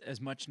Absolutely. makes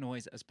as much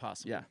noise as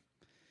possible. Yeah.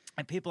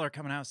 And people are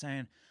coming out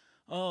saying,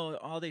 oh,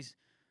 all these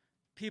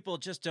people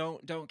just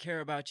don't care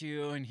about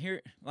you. And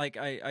here, like,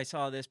 I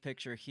saw this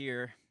picture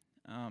here.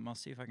 I'll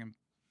see if I can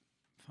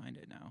find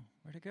it now.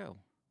 Where'd it go?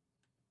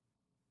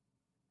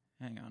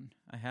 Hang on.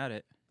 I had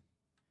it.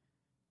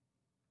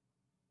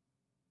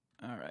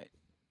 All right.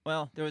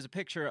 Well, there was a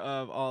picture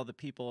of all the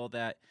people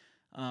that,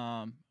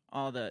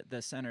 all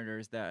the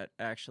senators that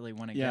actually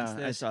went against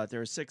this. I saw it.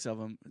 There were 6 of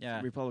them,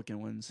 Republican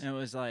ones. And it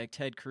was like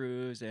Ted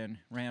Cruz and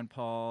Rand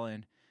Paul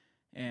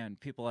and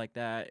people like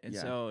that. And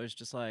so it was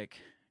just like,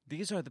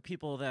 these are the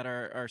people that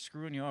are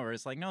screwing you over.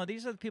 It's like, no,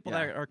 these are the people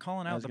that are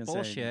calling out the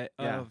bullshit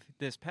of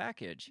this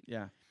package.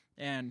 Yeah.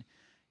 And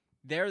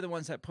they're the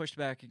ones that pushed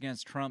back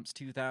against Trump's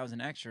 2,000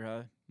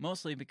 extra,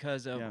 mostly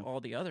because of all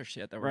the other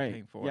shit that we're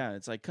paying for. Yeah,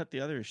 it's like cut the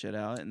other shit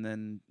out and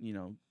then,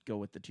 go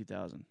with the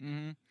 2,000.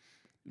 Mm-hmm.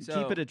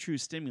 So, keep it a true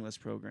stimulus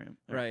program.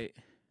 Right.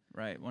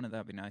 One of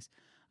that would be nice.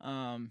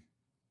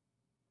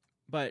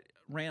 But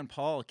Rand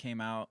Paul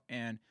came out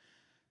and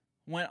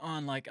went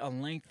on like a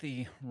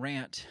lengthy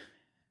rant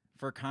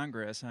for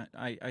Congress.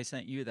 I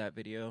sent you that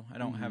video. I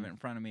don't have it in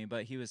front of me,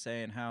 but he was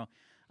saying how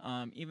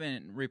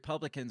even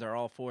Republicans are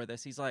all for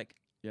this. He's like,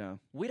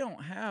 we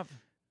don't have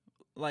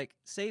like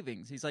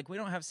savings. He's like, we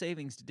don't have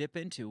savings to dip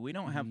into. We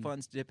don't have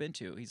funds to dip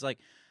into. He's like,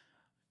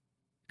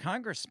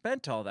 Congress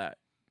spent all that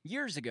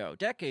years ago,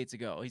 decades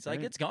ago. He's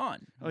like, it's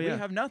gone. We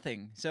have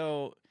nothing.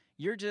 So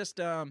you're just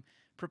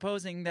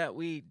proposing that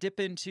we dip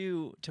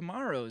into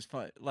tomorrow's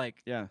fund,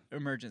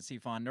 emergency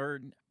fund or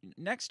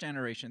next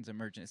generation's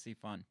emergency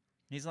fund.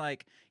 He's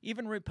like,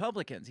 even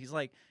Republicans, he's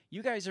like,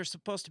 you guys are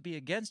supposed to be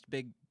against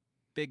big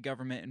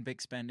government and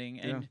big spending,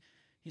 and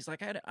he's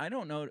like, I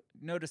don't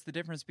notice the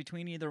difference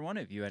between either one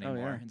of you anymore.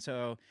 yeah. And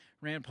so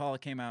Rand Paul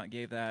came out and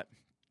gave that.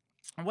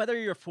 Whether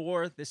you're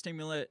for the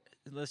stimulus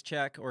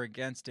check or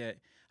against it,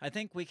 I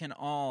think we can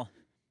all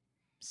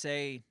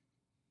say,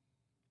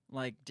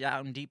 like,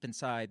 down deep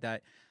inside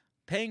that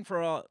paying for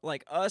all,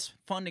 like, us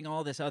funding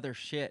all this other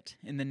shit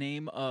in the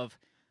name of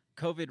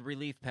COVID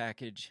relief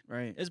package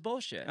Right. is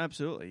bullshit.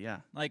 Absolutely,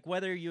 yeah. Like,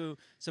 whether you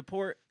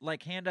support,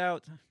 like,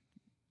 handouts,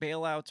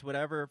 bailouts,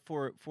 whatever,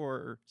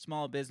 for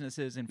small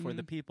businesses and for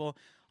the people,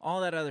 all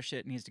that other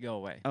shit needs to go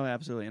away. Oh,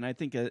 absolutely. And I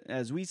think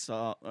as we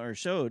saw or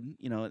showed,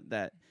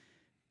 that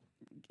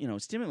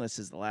stimulus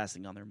is the last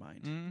thing on their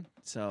mind.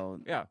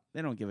 So Yeah.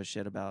 they don't give a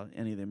shit about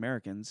any of the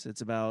Americans.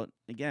 It's about,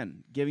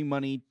 again, giving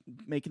money,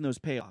 making those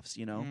payoffs,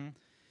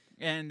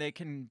 And they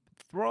can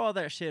throw all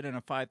that shit in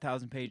a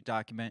 5,000-page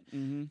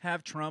document,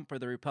 have Trump or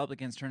the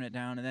Republicans turn it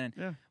down, and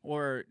then,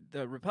 or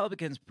the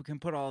Republicans can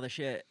put all the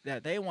shit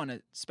that they want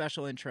a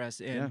special interest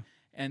in,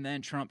 and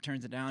then Trump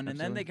turns it down, and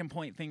then they can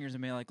point fingers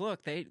and be like,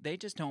 look, they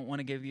just don't want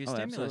to give you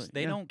stimulus. Absolutely.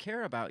 They don't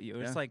care about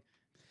you. It's like,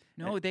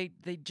 no, they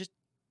just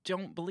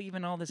don't believe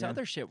in all this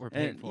other shit we're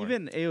paying for.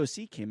 Even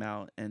AOC came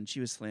out and she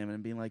was slamming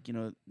and being like,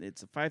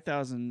 it's a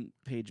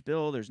 5,000-page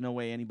bill. There's no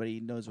way anybody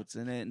knows what's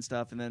in it and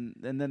stuff. And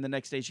then the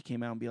next day she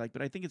came out and be like,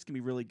 but I think it's gonna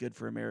be really good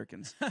for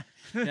Americans.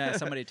 Yeah,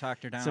 somebody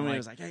talked her down. Somebody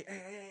was like,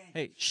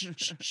 hey, shh,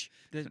 shh, shh.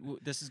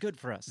 This is good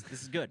for us.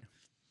 This is good.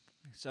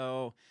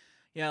 So,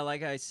 yeah,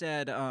 like I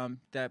said,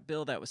 that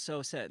bill that was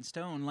so set in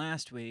stone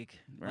last week,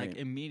 like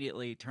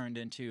immediately turned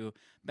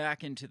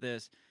back into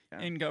this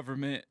in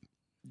government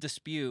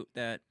dispute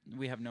that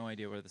we have no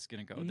idea where this is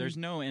going to go. There's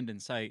no end in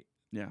sight.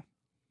 Yeah.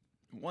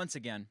 Once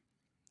again.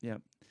 Yeah.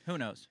 Who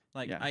knows?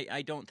 Like,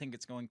 I don't think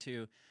it's going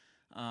to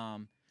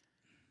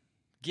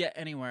get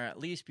anywhere, at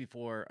least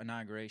before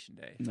Inauguration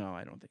Day. No,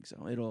 I don't think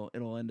so.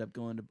 It'll end up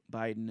going to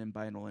Biden, and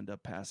Biden will end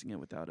up passing it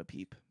without a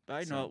peep.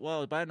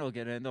 Biden will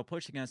get in. They'll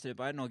push against it.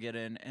 Biden will get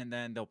in, and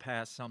then they'll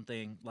pass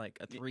something like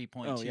a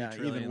 3.2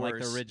 trillion, even like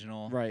worse. the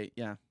original. Right,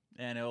 yeah.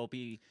 And it'll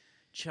be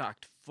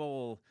chocked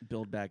full.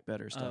 Build back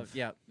better stuff.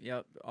 Yep.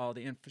 All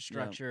the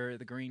infrastructure,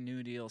 the Green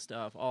New Deal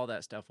stuff, all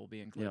that stuff will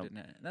be included in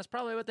it. And that's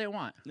probably what they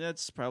want.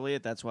 That's probably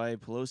it. That's why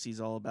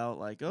Pelosi's all about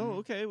like,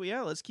 okay, well,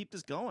 yeah, let's keep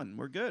this going.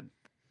 We're good.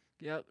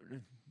 Yep.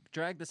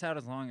 Drag this out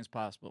as long as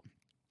possible.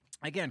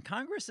 Again,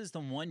 Congress is the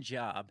one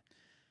job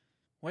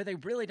where they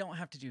really don't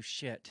have to do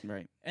shit.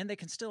 Right. And they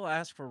can still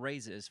ask for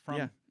raises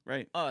from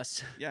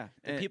us,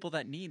 the people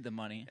that need the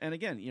money. And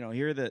again,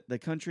 here the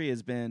country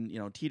has been,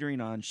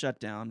 teetering on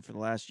shutdown for the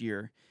last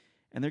year,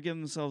 and they're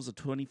giving themselves a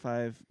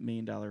 $25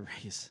 million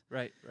raise.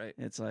 Right.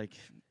 It's like,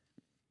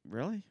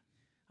 really?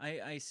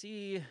 I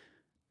see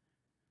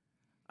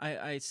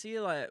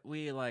like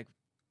we like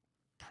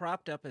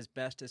propped up as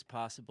best as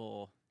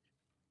possible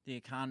the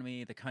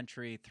economy, the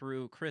country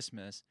through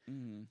Christmas.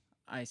 Mm-hmm.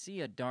 I see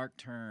a dark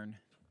turn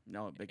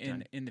big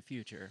time. in the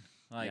future.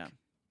 Like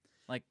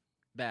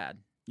bad.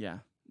 Yeah.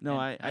 No,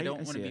 and I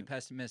don't want to be it.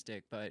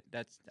 pessimistic, but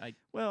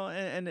Well,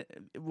 and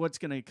what's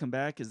going to come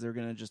back is they're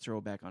going to just throw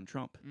it back on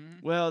Trump.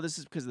 Mm-hmm. Well, this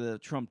is because of the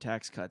Trump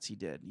tax cuts he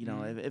did.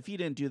 If he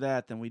didn't do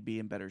that, then we'd be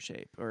in better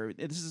shape. Or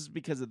this is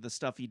because of the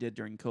stuff he did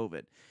during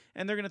COVID,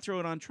 and they're going to throw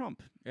it on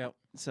Trump. Yep.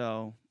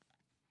 So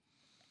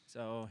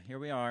here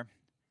we are.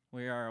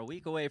 We are a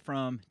week away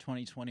from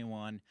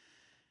 2021.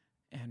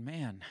 And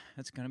man,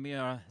 it's gonna be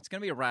a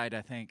ride.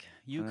 I think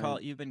you've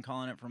been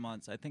calling it for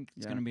months. I think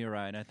it's gonna be a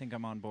ride. I think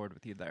I'm on board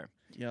with you there.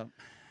 Yep.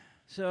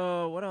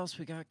 So what else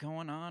we got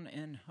going on?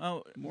 And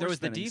there was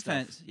the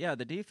defense. Stuff. Yeah,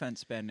 the defense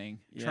spending.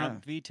 Yeah.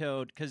 Trump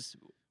vetoed because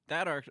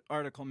that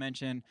article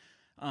mentioned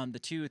the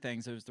two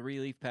things. It was the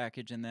relief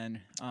package and then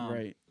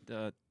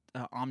the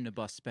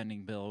omnibus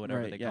spending bill,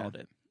 whatever they called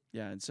it.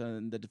 Yeah, and so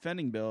the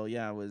defending bill,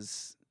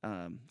 was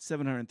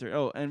 730.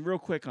 Oh, and real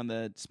quick on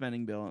the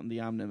spending bill and the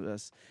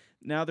omnibus.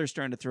 Now they're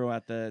starting to throw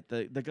out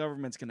the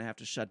government's going to have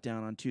to shut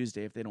down on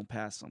Tuesday if they don't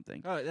pass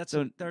something. Oh, that's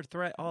their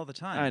threat all the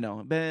time. I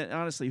know, but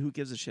honestly, who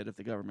gives a shit if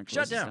the government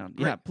closes down?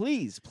 Great. Yeah,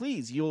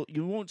 please, you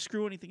won't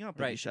screw anything up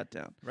if you shut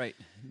down. Right,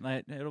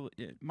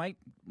 it might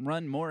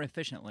run more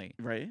efficiently.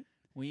 Right,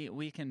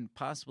 we can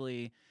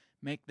possibly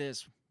make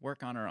this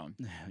work on our own.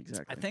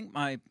 Exactly.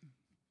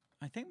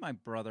 I think my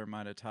brother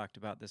might have talked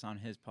about this on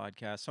his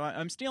podcast. So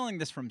I'm stealing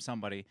this from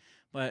somebody,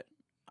 but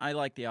I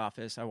like The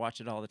Office. I watch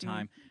it all the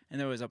time. And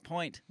there was a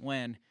point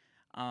when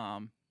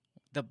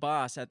the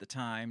boss at the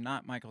time,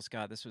 not Michael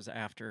Scott, this was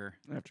after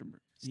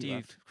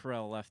Steve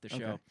Carell left the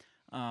show.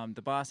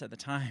 The boss at the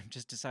time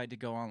just decided to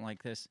go on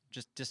like this,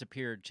 just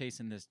disappeared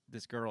chasing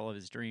this girl of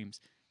his dreams.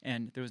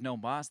 And there was no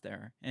boss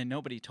there. And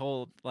nobody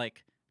told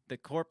like the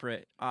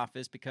corporate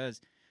office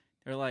because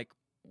they're like,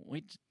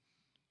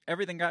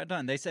 everything got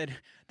done. They said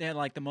they had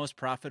like the most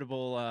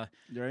profitable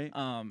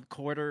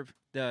quarter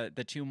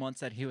the 2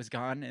 months that he was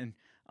gone, and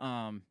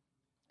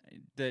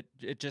that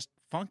it just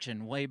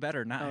functioned way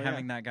better not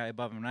having that guy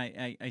above him.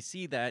 And I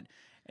see that,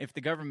 if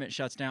the government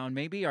shuts down,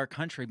 maybe our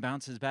country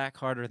bounces back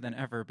harder than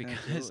ever because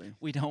Absolutely.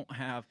 we don't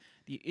have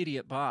the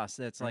idiot boss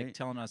that's like Right.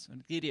 telling us,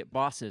 the idiot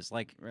bosses,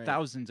 like Right.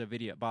 thousands of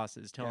idiot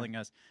bosses telling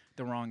us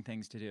the wrong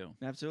things to do.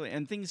 Absolutely.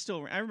 And things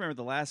still, I remember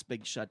the last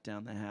big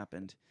shutdown that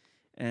happened.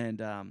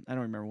 And I don't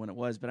remember when it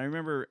was, but I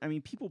remember,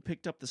 people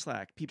picked up the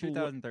slack. People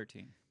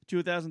 2013.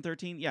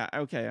 2013? Yeah,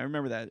 okay, I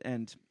remember that.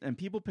 And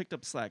people picked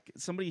up slack.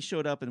 Somebody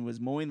showed up and was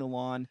mowing the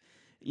lawn,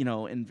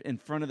 in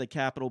front of the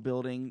Capitol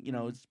building.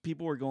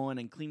 People were going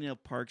and cleaning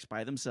up parks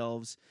by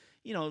themselves,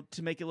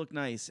 to make it look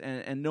nice.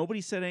 And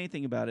nobody said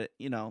anything about it,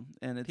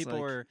 and it's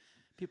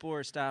People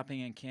were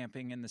stopping and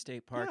camping in the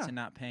state parks Yeah. and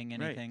not paying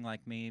anything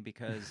like me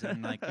because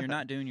I'm like, you're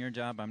not doing your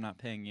job, I'm not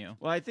paying you.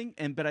 Well, I think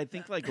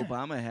like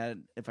Obama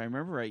had, if I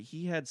remember right,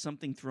 he had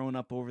something thrown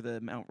up over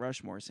the Mount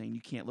Rushmore saying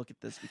you can't look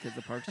at this because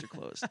the parks are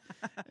closed,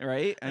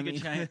 right? Like a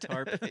giant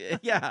tarp.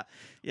 Yeah.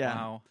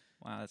 Wow,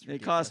 that's It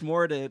ridiculous. cost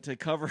more to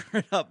cover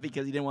it up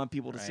because he didn't want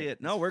people to see Right.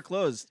 it. No, we're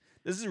closed.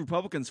 This is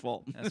Republicans'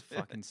 fault. That's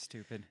fucking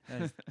stupid.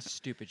 That is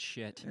stupid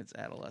shit. It's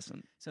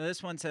adolescent. So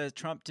this one says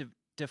Trump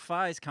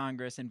defies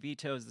Congress and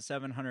vetoes the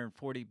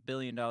 $740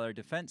 billion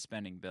defense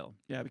spending bill.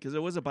 Yeah, because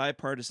it was a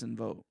bipartisan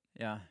vote.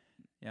 Yeah,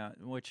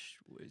 which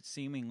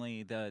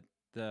seemingly the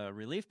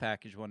relief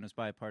package one was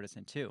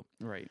bipartisan too.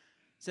 Right.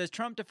 Says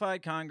Trump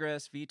defied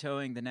Congress,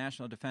 vetoing the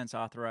National Defense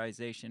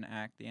Authorization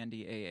Act, the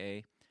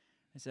NDAA.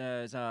 It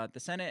says the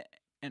Senate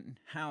and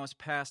House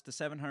passed the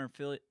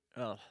 $740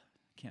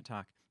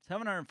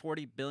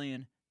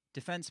 billion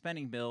defense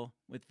spending bill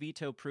with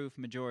veto-proof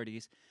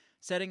majorities,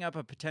 setting up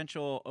a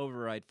potential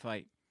override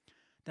fight.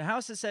 The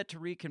House is set to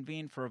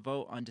reconvene for a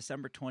vote on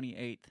December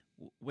 28th,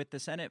 with the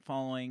Senate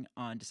following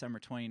on December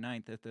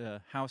 29th if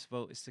the House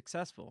vote is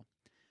successful.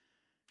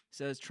 It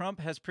says Trump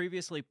has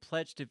previously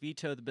pledged to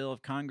veto the bill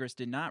if Congress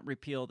did not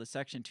repeal the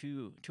Section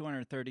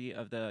 230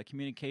 of the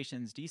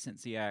Communications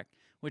Decency Act,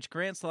 which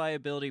grants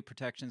liability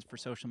protections for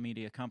social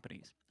media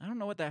companies. I don't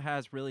know what that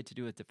has really to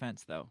do with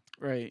defense, though.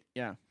 Right.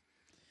 Yeah.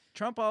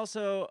 Trump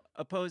also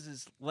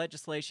opposes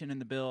legislation in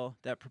the bill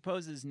that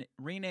proposes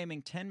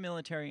renaming 10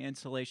 military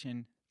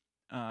installations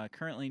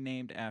currently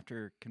named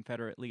after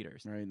Confederate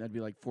leaders. Right. That'd be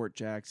like Fort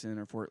Jackson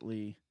or Fort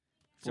Lee.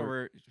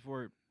 So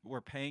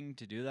we're paying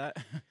to do that?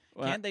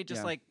 Well, Can't they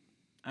just yeah.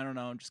 I don't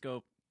know, just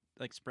go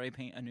like spray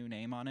paint a new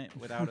name on it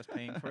without us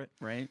paying for it?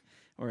 Right.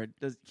 Or it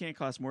can't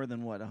cost more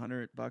than what,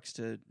 $100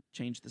 to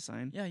change the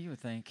sign? Yeah, you would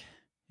think.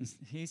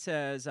 He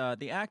says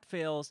the act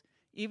fails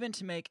even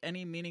to make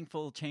any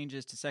meaningful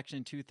changes to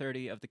Section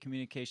 230 of the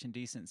Communication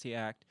Decency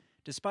Act,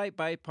 despite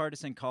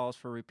bipartisan calls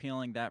for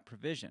repealing that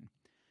provision.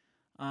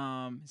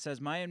 It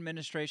says, my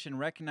administration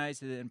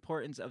recognizes the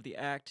importance of the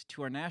act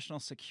to our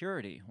national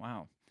security.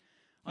 Wow.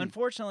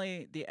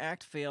 Unfortunately, the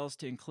act fails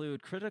to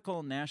include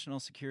critical national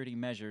security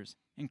measures,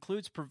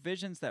 includes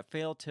provisions that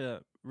fail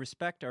to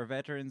respect our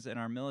veterans and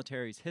our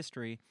military's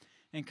history,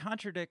 and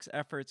contradicts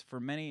efforts for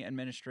many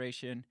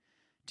administration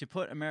to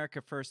put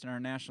America first in our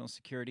national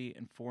security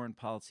and foreign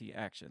policy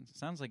actions.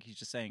 Sounds like he's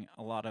just saying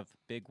a lot of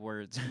big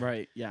words.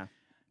 Right. Yeah.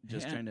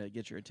 Just Yeah. trying to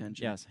get your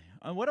attention. Yes.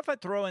 What if I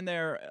throw in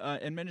there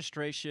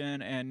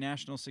administration and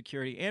national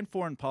security and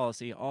foreign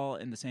policy all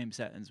in the same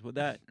sentence? Would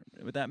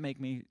that make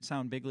me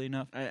sound bigly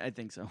enough? I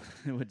think so.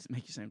 It would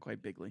make you sound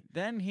quite bigly.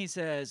 Then he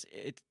says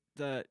it's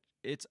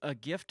a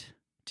gift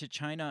to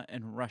China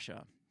and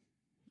Russia.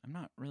 I'm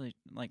not really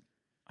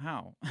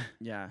how?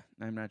 Yeah.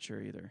 I'm not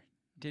sure either.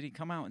 Did he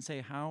come out and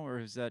say how, or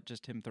is that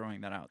just him throwing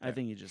that out there? I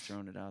think he's just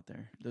throwing it out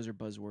there. Those are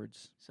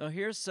buzzwords. So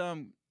here's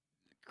some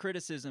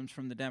criticisms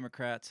from the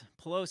Democrats.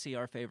 Pelosi,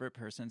 our favorite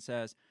person,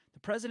 says, the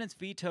president's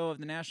veto of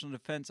the National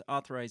Defense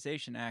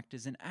Authorization Act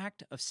is an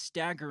act of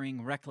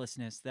staggering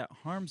recklessness that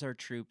harms our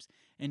troops,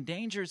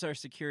 endangers our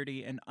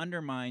security, and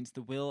undermines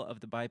the will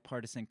of the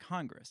bipartisan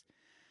Congress.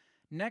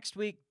 Next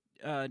week,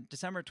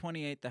 December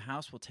 28th, the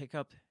House will take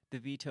up the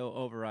veto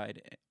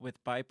override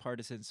with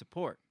bipartisan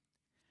support.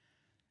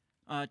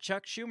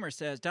 Chuck Schumer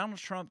says Donald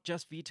Trump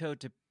just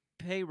vetoed a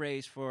pay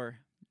raise for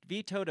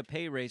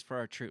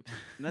our troops.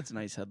 That's a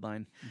nice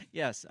headline.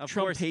 Yes, of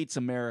Trump course. hates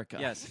America.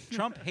 Yes,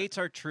 Trump hates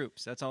our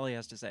troops. That's all he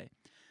has to say.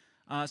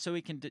 So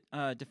he can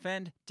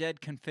defend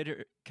dead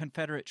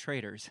Confederate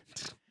traitors.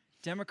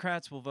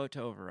 Democrats will vote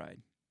to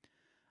override.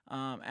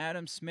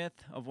 Adam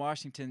Smith of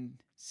Washington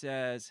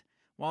says,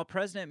 while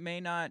President may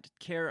not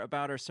care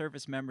about our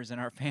service members and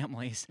our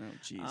families, Oh,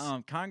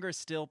 jeez. Congress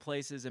still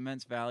places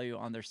immense value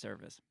on their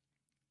service.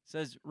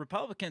 Says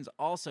Republicans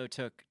also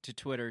took to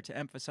Twitter to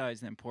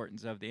emphasize the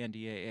importance of the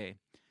NDAA.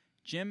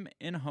 Jim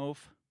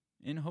Inhofe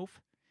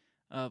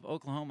of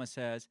Oklahoma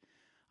says,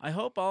 I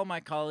hope all my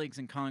colleagues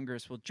in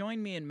Congress will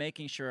join me in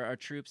making sure our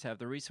troops have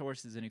the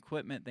resources and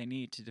equipment they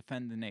need to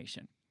defend the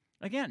nation.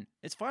 Again,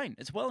 it's fine.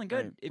 It's well and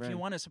good Right, if right. you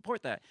want to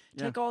support that.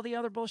 Yeah. Take all the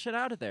other bullshit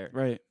out of there.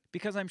 Right.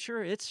 Because I'm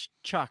sure it's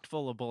chocked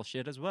full of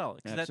bullshit as well.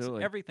 Because that's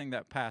Absolutely. everything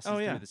that passes Oh,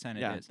 yeah. through the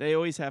Senate Yeah. is. They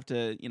always have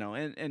to,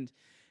 and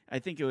I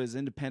think it was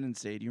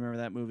Independence Day. Do you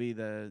remember that movie,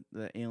 the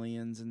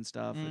aliens and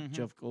stuff with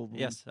Jeff Goldblum?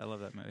 Yes, I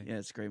love that movie. Yeah,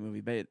 it's a great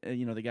movie. But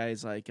the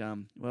guy's like,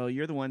 well,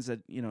 you're the ones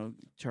that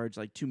charge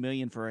like $2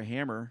 million for a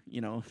hammer.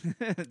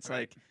 It's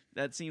like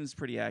that seems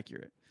pretty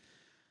accurate.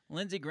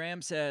 Lindsey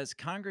Graham says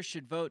Congress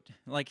should vote,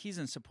 like he's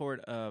in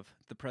support of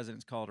the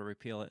president's call to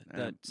repeal it,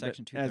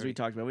 Section 230. As we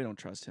talked about, we don't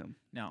trust him.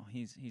 No,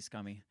 he's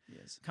scummy.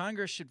 Yes.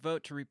 Congress should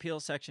vote to repeal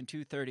Section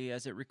 230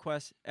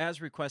 as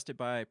requested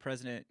by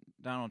President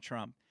Donald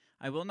Trump.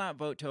 I will not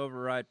vote to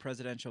override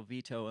presidential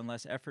veto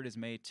unless effort is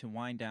made to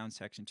wind down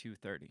Section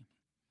 230.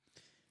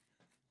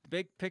 The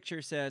big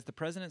picture says the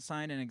president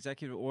signed an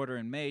executive order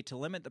in May to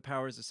limit the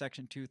powers of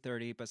Section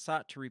 230, but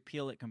sought to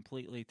repeal it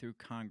completely through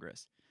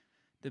Congress.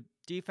 The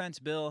defense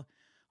bill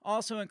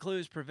also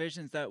includes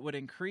provisions that would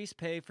increase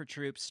pay for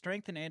troops,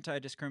 strengthen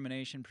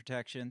anti-discrimination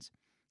protections,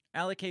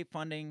 allocate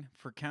funding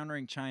for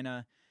countering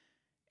China,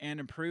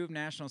 and improve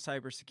national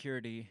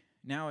cybersecurity,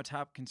 now a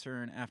top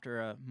concern after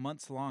a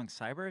months-long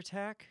cyber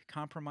attack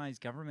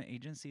compromised government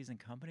agencies and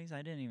companies.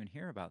 I didn't even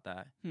hear about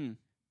that.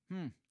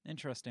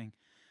 Interesting.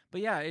 But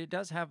yeah, it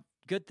does have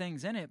good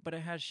things in it, but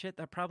it has shit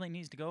that probably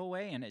needs to go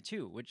away in it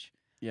too, which...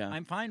 Yeah,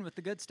 I'm fine with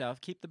the good stuff.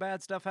 Keep the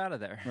bad stuff out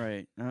of there.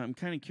 Right. I'm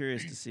kind of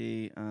curious to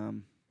see.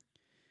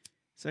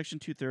 Section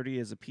 230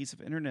 is a piece of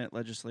internet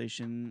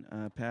legislation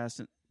passed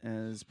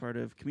as part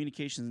of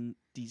Communications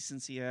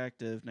Decency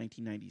Act of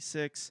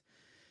 1996.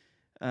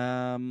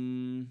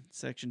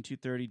 Section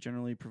 230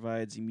 generally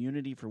provides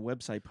immunity for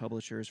website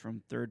publishers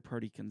from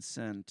third-party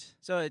consent.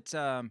 So it's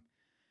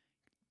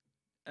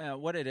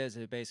what it is.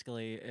 It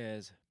basically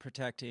is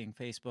protecting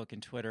Facebook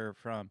and Twitter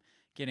from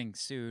getting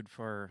sued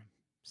for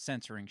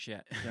censoring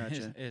shit.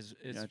 Gotcha. is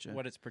Gotcha.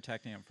 What it's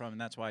protecting them from, and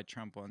that's why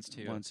Trump wants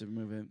to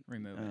remove it.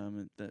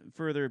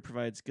 Further, it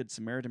provides Good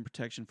Samaritan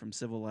protection from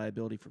civil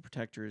liability for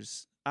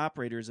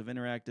operators of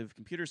interactive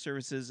computer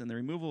services, and the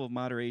removal of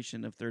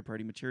moderation of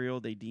third-party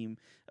material they deem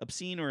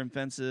obscene or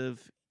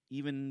offensive,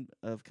 even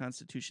of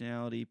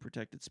constitutionality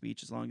protected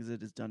speech, as long as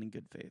it is done in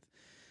good faith.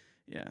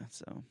 Yeah.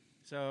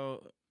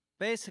 So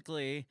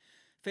basically,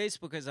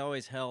 Facebook has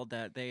always held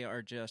that they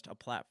are just a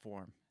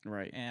platform,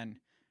 right? And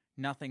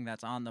nothing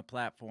that's on the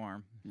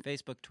platform,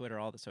 Facebook, Twitter,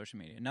 all the social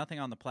media, nothing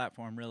on the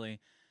platform really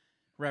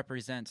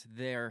represents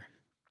their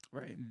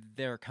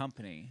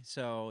company.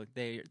 So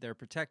they're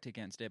protected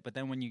against it. But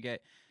then when you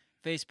get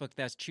Facebook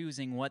that's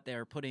choosing what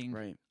they're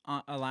putting,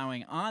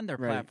 allowing on their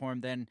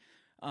platform, then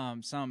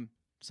some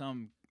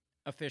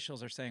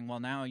officials are saying,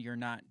 well, now you're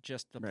not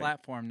just the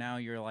platform. Now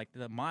you're like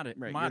the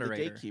moderator. You're the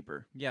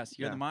gatekeeper. Yes,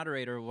 you're the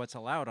moderator of what's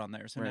allowed on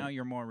there. So now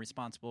you're more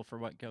responsible for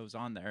what goes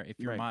on there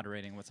if you're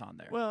moderating what's on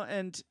there. Well,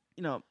 and,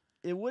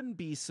 it wouldn't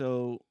be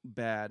so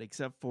bad,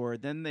 except for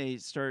then they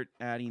start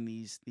adding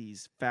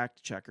these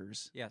fact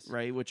checkers,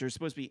 right? Which are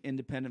supposed to be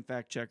independent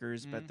fact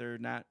checkers, but they're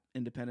not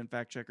independent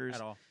fact checkers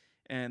at all,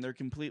 and they're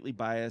completely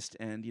biased.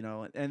 And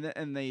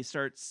and they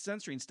start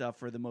censoring stuff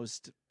for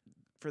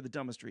the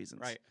dumbest reasons,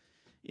 right?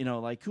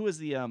 Like who is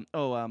the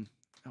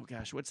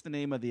what's the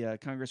name of the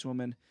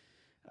Congresswoman?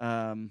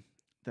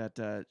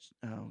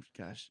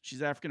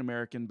 She's African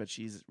American, but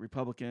she's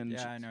Republican.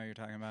 Yeah, I know what you're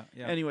talking about.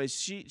 Yeah. Anyways,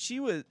 she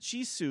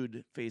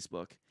sued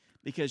Facebook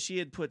because she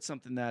had put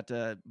something that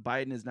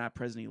Biden is not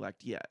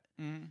president-elect yet.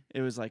 Mm-hmm.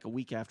 It was like a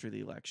week after the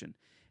election,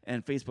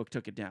 and Facebook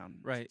took it down.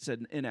 Right,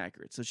 said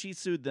inaccurate. So she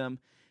sued them.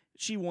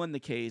 She won the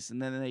case,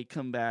 and then they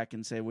come back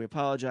and say, "We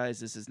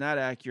apologize. This is not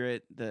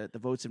accurate. The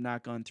votes have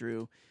not gone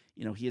through.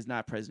 He is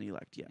not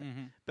president-elect yet."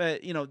 Mm-hmm.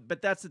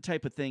 But that's the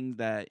type of thing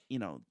that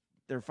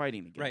they're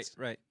fighting against.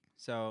 Right.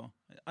 So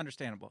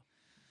understandable.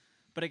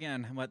 But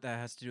again, what that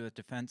has to do with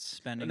defense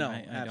spending, no,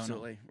 I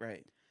absolutely, don't know.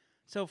 Right.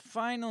 So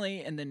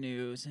finally in the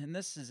news, and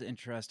this is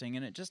interesting,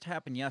 and it just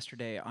happened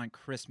yesterday on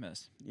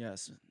Christmas.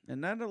 Yes,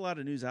 and not a lot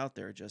of news out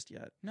there just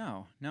yet.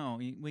 No,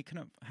 we could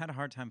have had a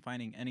hard time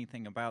finding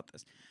anything about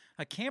this.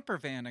 A camper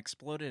van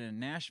exploded in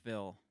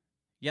Nashville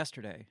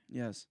yesterday.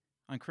 Yes.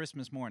 On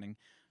Christmas morning.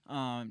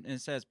 And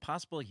it says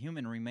possible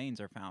human remains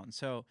are found.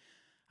 So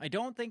I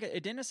don't think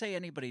it didn't say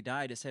anybody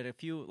died. It said a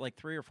few, like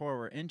 3 or 4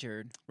 were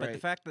injured. But the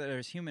fact that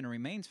there's human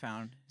remains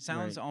found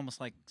sounds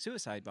almost like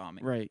suicide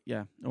bombing. Right,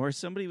 yeah. Or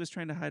somebody was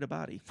trying to hide a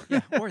body.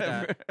 Yeah, or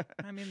that.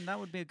 I mean, that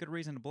would be a good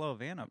reason to blow a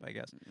van up, I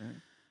guess.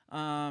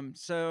 Right.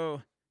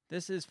 So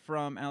this is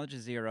from Al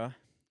Jazeera. It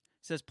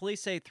says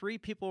police say 3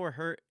 people were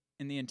hurt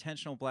in the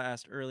intentional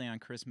blast early on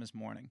Christmas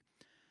morning.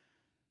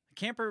 A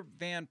camper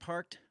van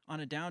parked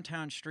on a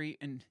downtown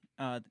street in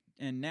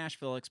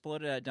Nashville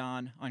exploded at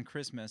dawn on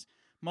Christmas.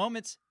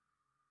 Moments.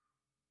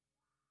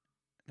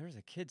 There was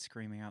a kid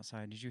screaming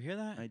outside. Did you hear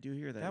that? I do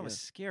hear that. That was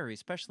scary,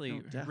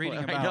 especially No,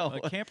 reading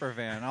about a camper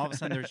van. All of a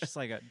sudden, there's just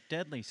like a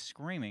deadly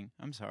screaming.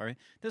 I'm sorry.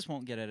 This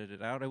won't get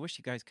edited out. I wish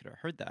you guys could have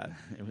heard that.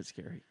 It was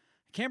scary.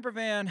 A camper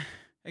van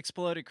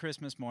exploded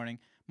Christmas morning,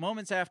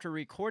 moments after a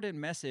recorded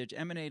message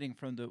emanating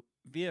from the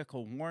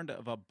vehicle warned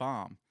of a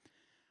bomb.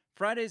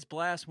 Friday's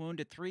blast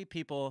wounded 3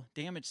 people,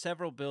 damaged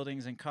several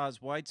buildings, and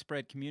caused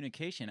widespread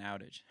communication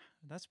outage.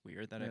 That's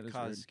weird that it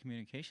caused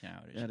communication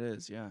outage. That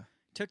is, yeah.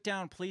 took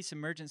down police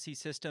emergency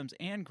systems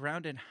and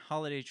grounded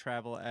holiday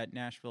travel at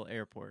Nashville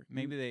Airport.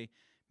 Maybe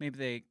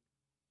they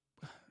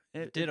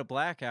did a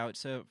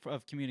blackout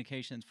of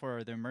communications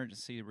for the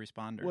emergency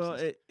responders. Well,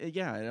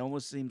 it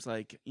almost seems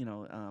like,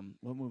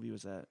 what movie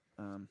was that?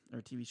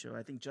 Or TV show?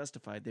 I think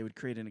Justified. They would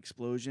create an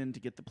explosion to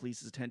get the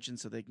police's attention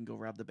so they can go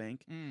rob the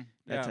bank.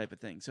 That type of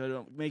thing.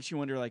 So it makes you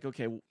wonder, like,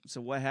 okay,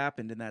 so what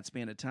happened in that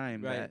span of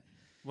time? Right.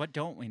 What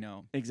don't we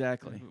know?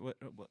 Exactly. What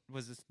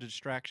was this a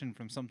distraction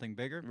from something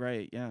bigger?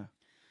 Right, yeah.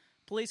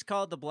 Police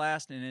called the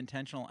blast an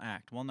intentional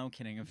act. Well, no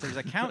kidding. If there's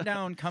a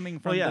countdown coming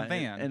from the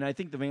van. And I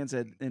think the van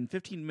said, in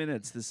 15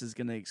 minutes, this is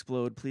going to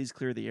explode. Please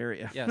clear the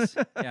area. Yes.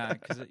 Yeah.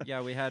 Because,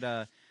 we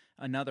had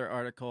another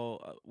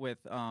article with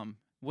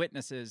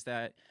witnesses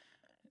that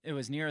it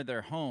was near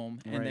their home,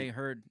 and they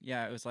heard,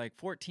 it was like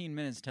 14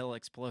 minutes till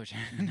explosion.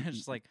 It's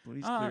just like,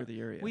 please clear the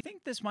area. We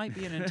think this might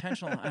be an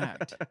intentional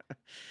act.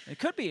 It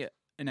could be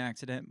an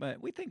accident,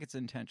 but we think it's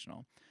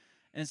intentional.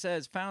 And it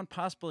says, found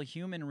possible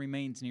human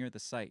remains near the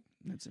site.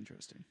 That's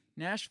interesting.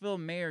 Nashville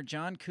Mayor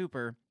John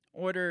Cooper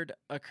ordered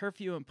a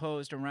curfew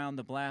imposed around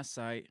the blast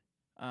site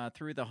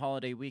through the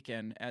holiday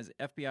weekend as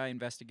FBI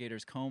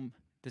investigators comb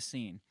the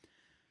scene.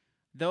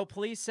 Though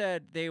police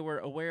said they were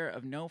aware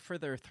of no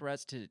further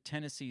threats to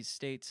Tennessee's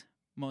state's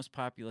most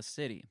populous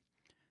city.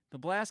 The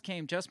blast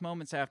came just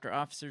moments after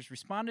officers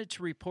responded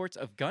to reports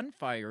of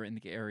gunfire in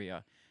the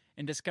area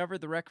and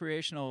discovered the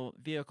recreational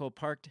vehicle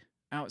parked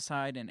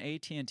outside an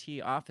AT&T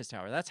office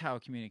tower. That's how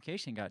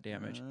communication got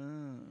damaged.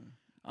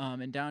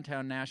 In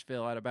downtown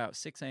Nashville at about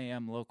 6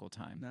 a.m. local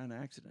time. Not an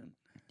accident.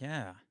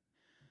 Yeah.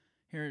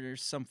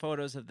 Here's some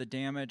photos of the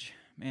damage.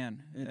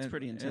 Man, it's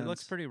pretty intense. It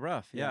looks pretty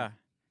rough. Yeah.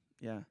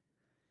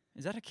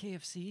 Is that a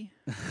KFC?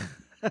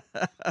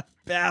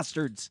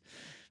 Bastards.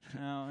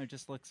 No, it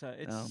just looks.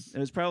 It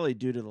was probably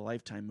due to the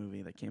Lifetime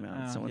movie that came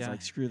out. Someone's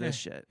like, "Screw this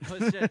shit."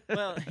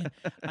 Well,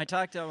 I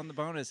talked on the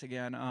bonus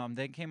again.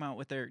 They came out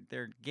with their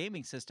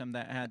gaming system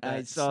that had.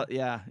 I saw.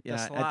 I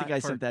think I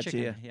sent that chicken.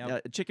 to you. Yep. Yeah,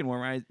 chicken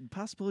warmer.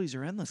 Possibilities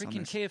are endless. Freaking on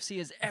this. KFC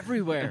is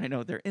everywhere. I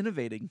know, they're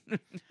innovating.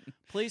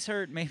 Police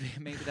heard maybe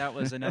that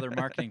was another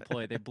marketing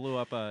ploy. They blew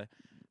up a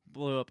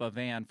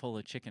van full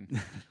of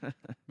chicken.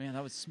 Man,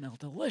 that would smell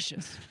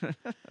delicious.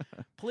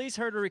 Police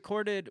heard a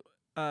recorded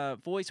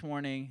voice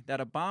warning that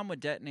a bomb would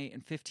detonate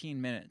in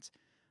 15 minutes.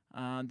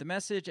 The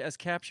message, as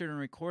captured in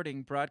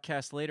recording,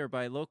 broadcast later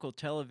by local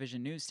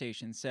television news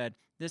stations, said,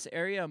 "This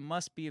area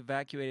must be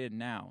evacuated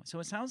now." So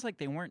it sounds like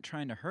they weren't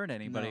trying to hurt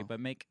anybody, but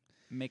make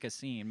a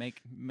scene,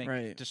 make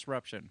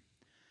disruption.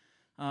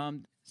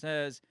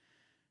 Says,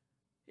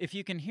 "If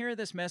you can hear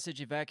this message,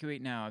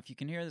 evacuate now. If you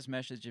can hear this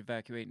message,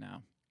 evacuate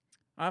now."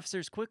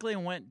 Officers quickly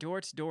went door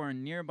to door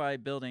in nearby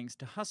buildings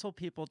to hustle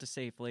people to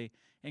safely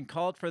and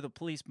called for the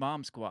police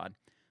bomb squad,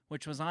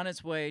 which was on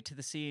its way to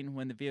the scene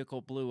when the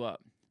vehicle blew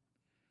up.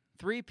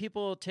 3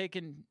 people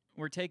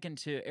were taken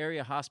to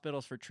area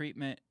hospitals for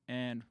treatment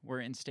and were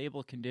in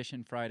stable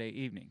condition Friday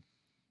evening.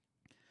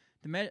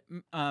 The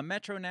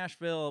Metro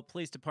Nashville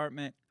Police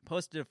Department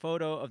posted a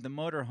photo of the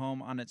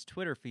motorhome on its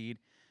Twitter feed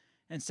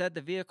and said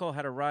the vehicle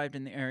had arrived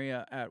in the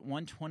area at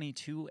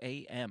 1:22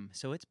 a.m.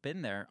 So it's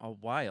been there a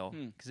while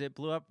because it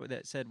blew up.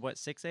 That said,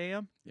 6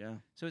 a.m.? Yeah.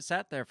 So it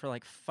sat there for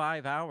like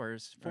 5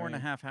 hours,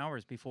 4.5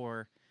 hours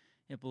before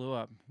it blew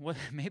up.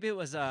 Maybe it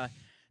was the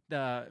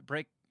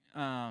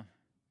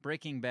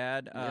Breaking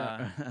Bad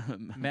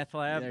meth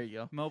lab there you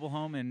go. mobile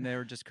home, and they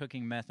were just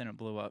cooking meth and it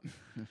blew up.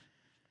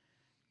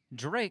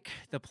 Drake,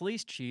 the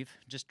police chief,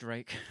 just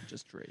Drake.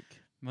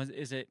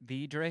 Is it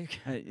the Drake?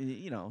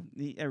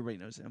 Everybody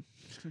knows him.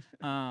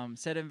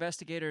 Said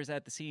investigators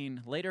at the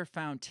scene later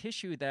found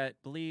tissue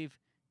that believe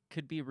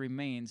could be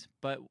remains,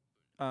 but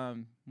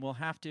we'll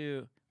have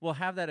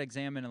that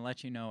examined and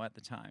let you know at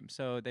the time.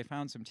 So they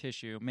found some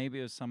tissue. Maybe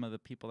it was some of the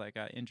people that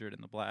got injured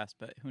in the blast,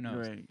 but who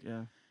knows? Right,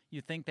 yeah.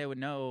 You'd think they would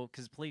know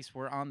because police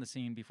were on the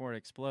scene before it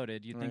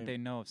exploded. You'd think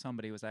they'd know if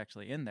somebody was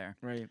actually in there.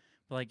 Right.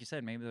 But like you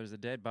said, maybe there was a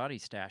dead body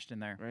stashed in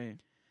there. Right.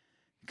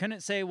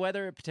 Couldn't say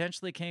whether it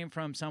potentially came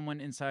from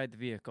someone inside the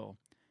vehicle.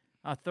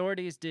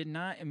 Authorities did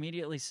not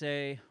immediately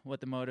say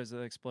what the motives of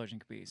the explosion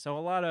could be. So a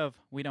lot of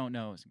we don't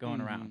know is going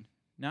around.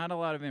 Not a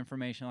lot of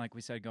information, like we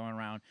said, going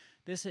around.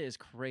 This is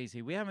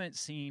crazy. We haven't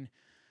seen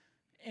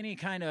any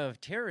kind of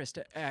terrorist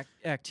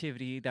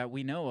activity that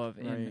we know of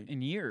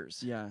in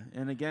years. Yeah,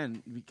 and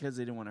again, because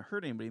they didn't want to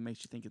hurt anybody, it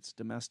makes you think it's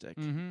domestic.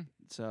 Mm-hmm.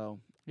 So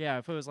yeah,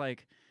 if it was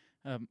like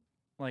a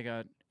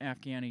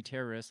Afghani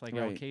terrorist, like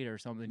Al Qaeda or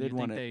something, they'd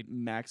want a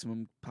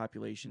maximum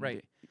population.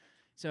 Right.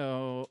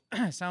 So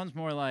sounds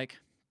more like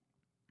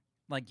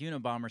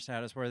Unabomber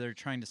status, where they're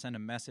trying to send a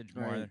message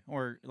more,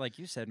 or like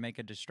you said, make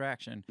a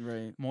distraction,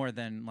 more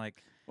than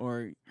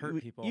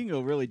hurt people. You can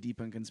go really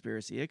deep on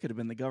conspiracy. It could have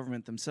been the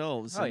government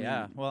themselves.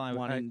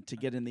 Wanting to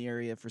get in the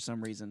area for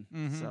some reason.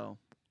 Mm-hmm. So,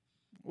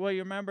 well, you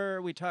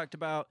remember we talked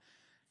about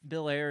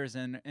Bill Ayers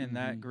and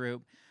that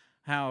group.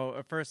 How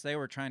at first they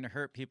were trying to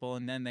hurt people,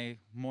 and then they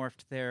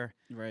morphed their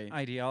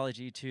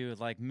ideology to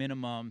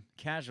minimum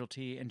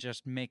casualty and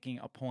just making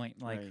a point,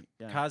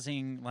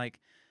 causing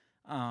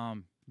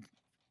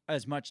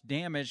as much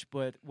damage,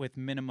 but with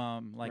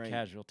minimum Right.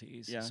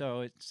 casualties. Yeah.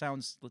 So it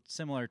sounds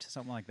similar to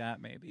something like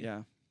that, maybe.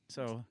 Yeah.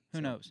 So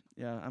who knows?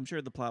 Yeah, I'm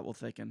sure the plot will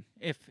thicken.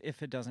 If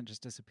it doesn't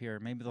just disappear,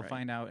 maybe they'll Right.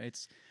 find out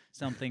it's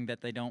something that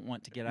they don't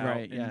want to get out.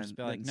 Right. And Yeah. just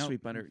be and like, then nope.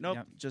 sweep under. Nope.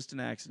 Yep. Just an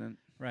accident.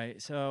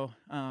 Right. So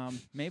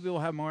maybe we'll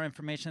have more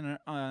information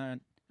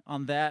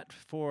on that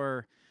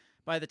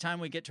by the time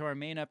we get to our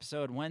main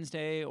episode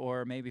Wednesday,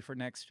 or maybe for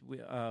next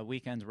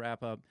weekend's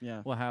wrap up.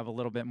 Yeah. We'll have a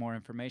little bit more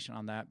information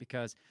on that,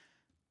 because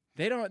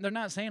they're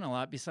not saying a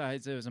lot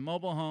besides it was a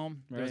mobile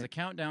home. There was Right. a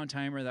countdown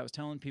timer that was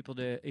telling people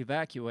to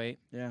evacuate,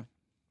 Yeah.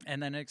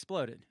 and then it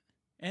exploded.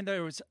 And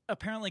there was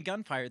apparently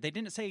gunfire. They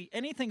didn't say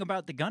anything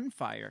about the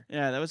gunfire.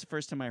 Yeah, that was the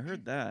first time I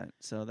heard that.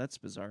 So that's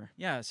bizarre.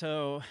 Yeah,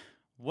 so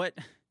what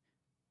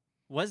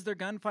was there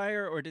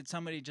gunfire, or did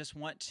somebody just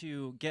want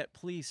to get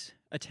police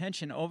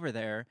attention over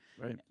there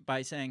Right.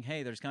 by saying,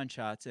 hey, there's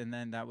gunshots, and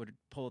then that would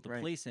pull the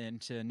Right. police in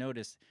to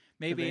notice.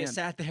 Maybe it van.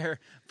 sat there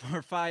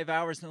for 5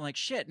 hours and like,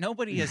 shit,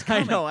 nobody is I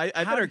coming. know. I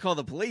How better do- call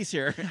the police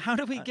here. How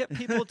do we get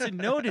people to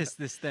notice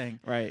this thing?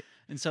 Right.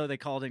 And so they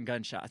called in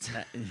gunshots.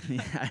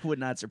 That would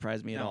not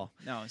surprise me at all.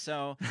 No.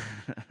 So,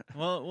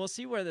 well, we'll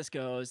see where this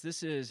goes.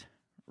 This is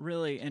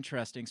really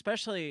interesting,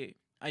 especially.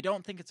 I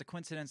don't think it's a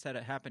coincidence that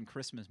it happened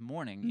Christmas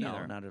morning No,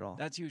 either. not at all.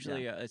 That's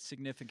usually a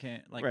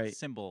significant Right.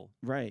 symbol.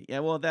 Right. Yeah.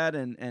 Well, that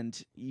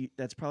and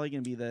that's probably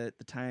going to be the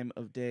time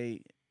of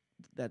day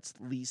that's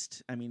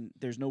least. I mean,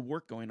 there's no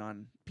work going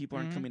on. People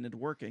aren't Mhm. coming into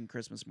work in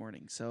Christmas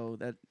morning, so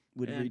that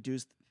would And-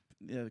 reduce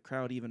the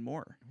crowd even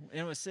more.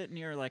 It was sitting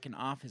near like an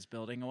office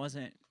building. It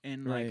wasn't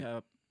in Right.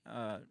 like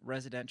a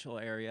residential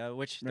area,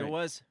 which there Right.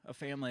 was a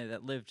family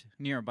that lived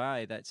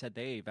nearby that said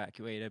they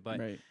evacuated, but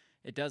Right.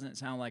 it doesn't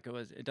sound like it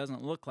was. It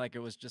doesn't look like it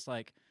was just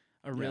like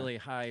a really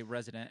high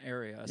resident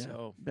area. Yeah.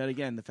 So But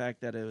again, the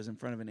fact that it was in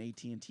front of an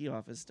AT&T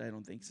office, I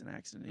don't think is an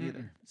accident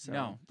either. So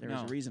No, there's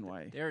a no. reason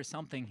why. there is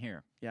something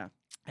here. Yeah.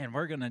 And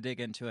we're going to dig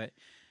into it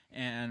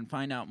and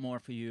find out more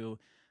for you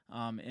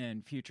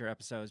in future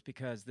episodes,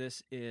 because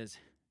this is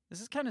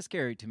kind of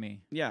scary to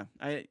me. Yeah.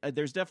 I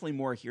there's definitely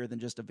more here than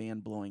just a van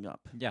blowing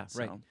up. Yeah,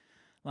 right. So,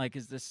 Like,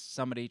 is this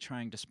somebody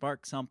trying to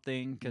spark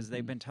something? Because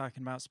they've Mhm. been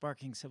talking about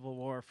sparking civil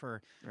war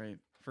for Right.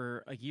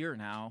 a year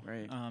now.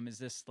 Right. Is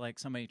this like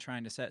somebody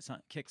trying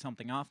to kick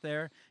something off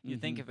there?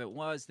 You'd think Mhm. if it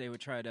was, they would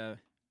try to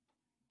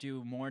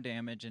do more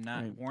damage and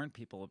not Right. warn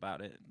people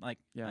about it. Like,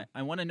 Yeah.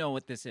 I want to know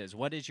what this is.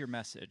 What is your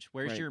message?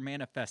 Where's Right. your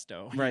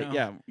manifesto? You Right. know?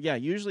 Yeah. Yeah.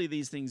 Usually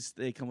these things,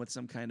 they come with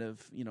some kind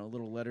of,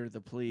 little letter to the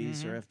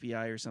police or Mhm.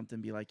 FBI or something.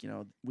 Be like,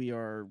 we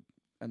are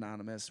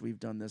anonymous. We've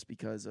done this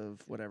because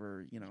of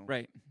whatever,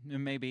 Right.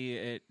 And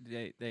maybe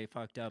they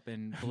fucked up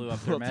and blew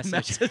up Blew their up the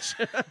message,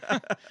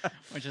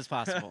 which is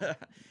possible.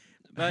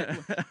 But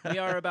we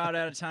are about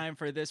out of time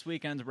for this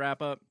weekend's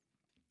wrap up.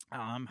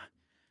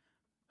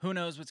 Who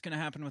knows what's going to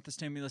happen with the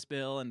stimulus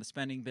bill and the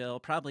spending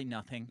bill? Probably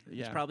nothing. It's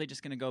Yeah. probably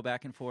just going to go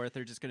back and forth.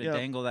 They're just going to Yep.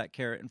 dangle that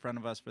carrot in front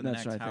of us for the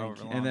That's next what I however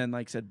think. long. And then,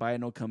 like I said,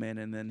 Biden will come in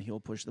and then he'll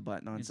push the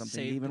button on And something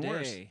save even the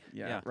worse. day.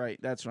 Yeah, Yeah. right.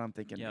 That's what I'm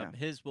thinking. yeah, Yeah.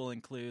 his will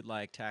include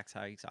like tax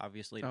hikes,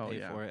 obviously, to Oh, pay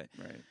yeah. for it.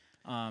 Right.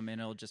 And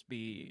it'll just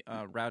be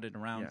routed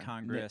around Yeah.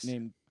 Congress.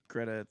 Named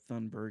Greta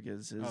Thunberg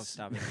is his. Oh,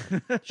 stop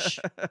it. Shh.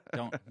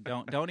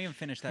 Don't even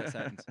finish that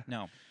sentence.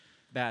 No.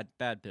 Bad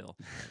bill.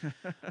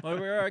 Well,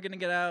 we are going to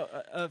get out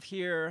of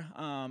here.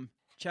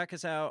 Check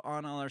us out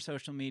on all our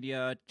social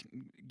media.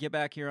 Get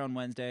back here on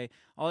Wednesday.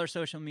 All our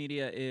social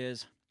media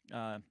is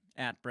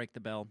at Break the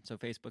Bell. So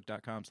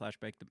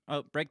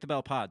Facebook.com/Break the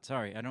Bell Pod.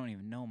 Sorry, I don't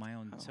even know my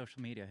own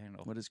social media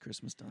handle. What has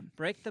Christmas done?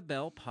 Break the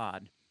Bell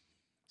Pod.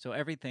 So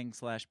everything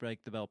 /Break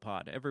the Bell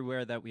Pod.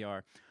 Everywhere that we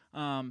are.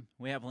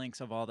 We have links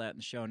of all that in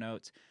the show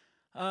notes.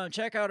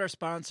 Check out our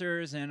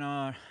sponsors and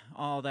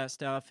all that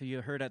stuff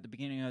you heard at the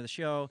beginning of the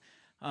show.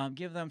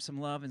 Give them some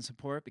love and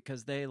support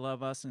because they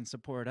love us and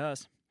support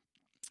us.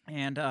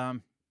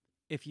 And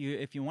if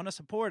you want to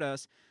support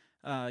us,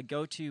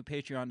 go to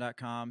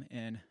patreon.com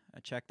and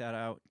check that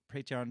out.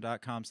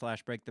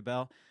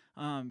 Patreon.com/breakthebell.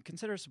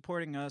 Consider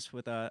supporting us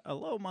with a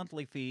low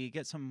monthly fee.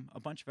 Get a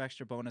bunch of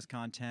extra bonus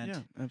content.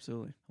 Yeah,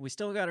 absolutely. We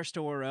still got our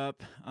store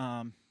up.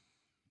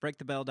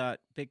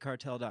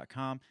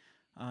 Breakthebell.bigcartel.com.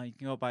 You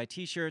can go buy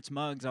T-shirts,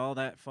 mugs, all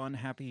that fun,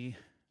 happy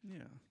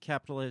Yeah.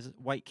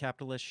 white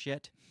capitalist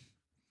shit,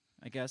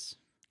 I guess.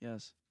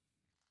 Yes.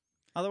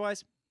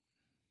 Otherwise,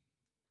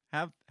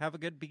 have a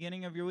good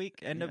beginning of your week,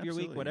 end Yeah, of your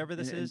week, absolutely. whatever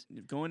this is.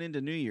 And going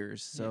into New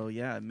Year's. So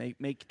yeah, make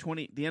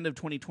the end of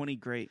 2020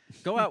 great.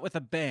 Go out with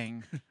a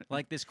bang,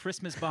 like this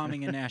Christmas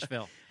bombing in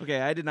Nashville. Okay,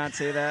 I did not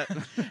say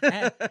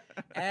that.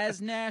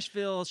 As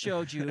Nashville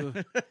showed you,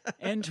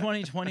 in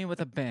 2020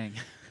 with a bang.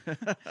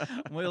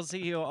 We'll see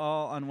you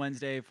all on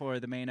Wednesday for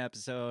the main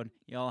episode.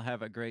 Y'all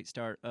have a great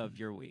start of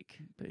your week.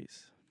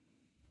 Peace.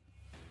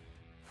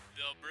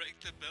 The Break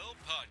the Bell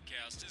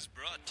podcast is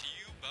brought to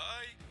you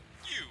by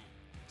you.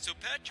 So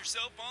pat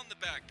yourself on the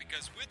back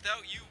because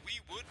without you, we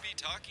would be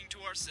talking to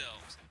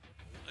ourselves.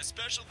 A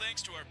special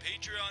thanks to our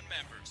Patreon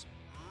members,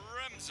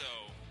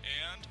 Remzo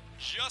and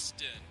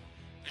Justin.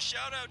 A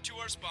shout out to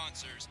our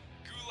sponsors,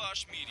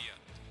 Goulash Media,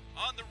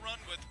 On the Run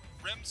with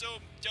Remzo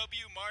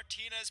W.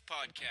 Martinez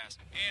Podcast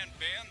and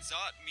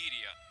Vanzot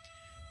Media.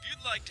 If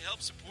you'd like to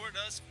help support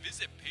us,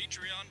 visit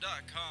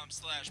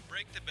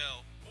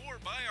patreon.com/breakthebell or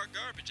buy our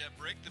garbage at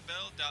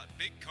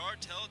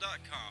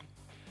breakthebell.bigcartel.com.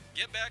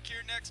 Get back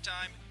here next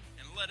time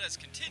and let us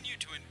continue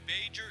to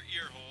invade your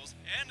ear holes,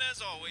 and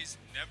as always,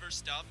 never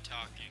stop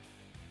talking.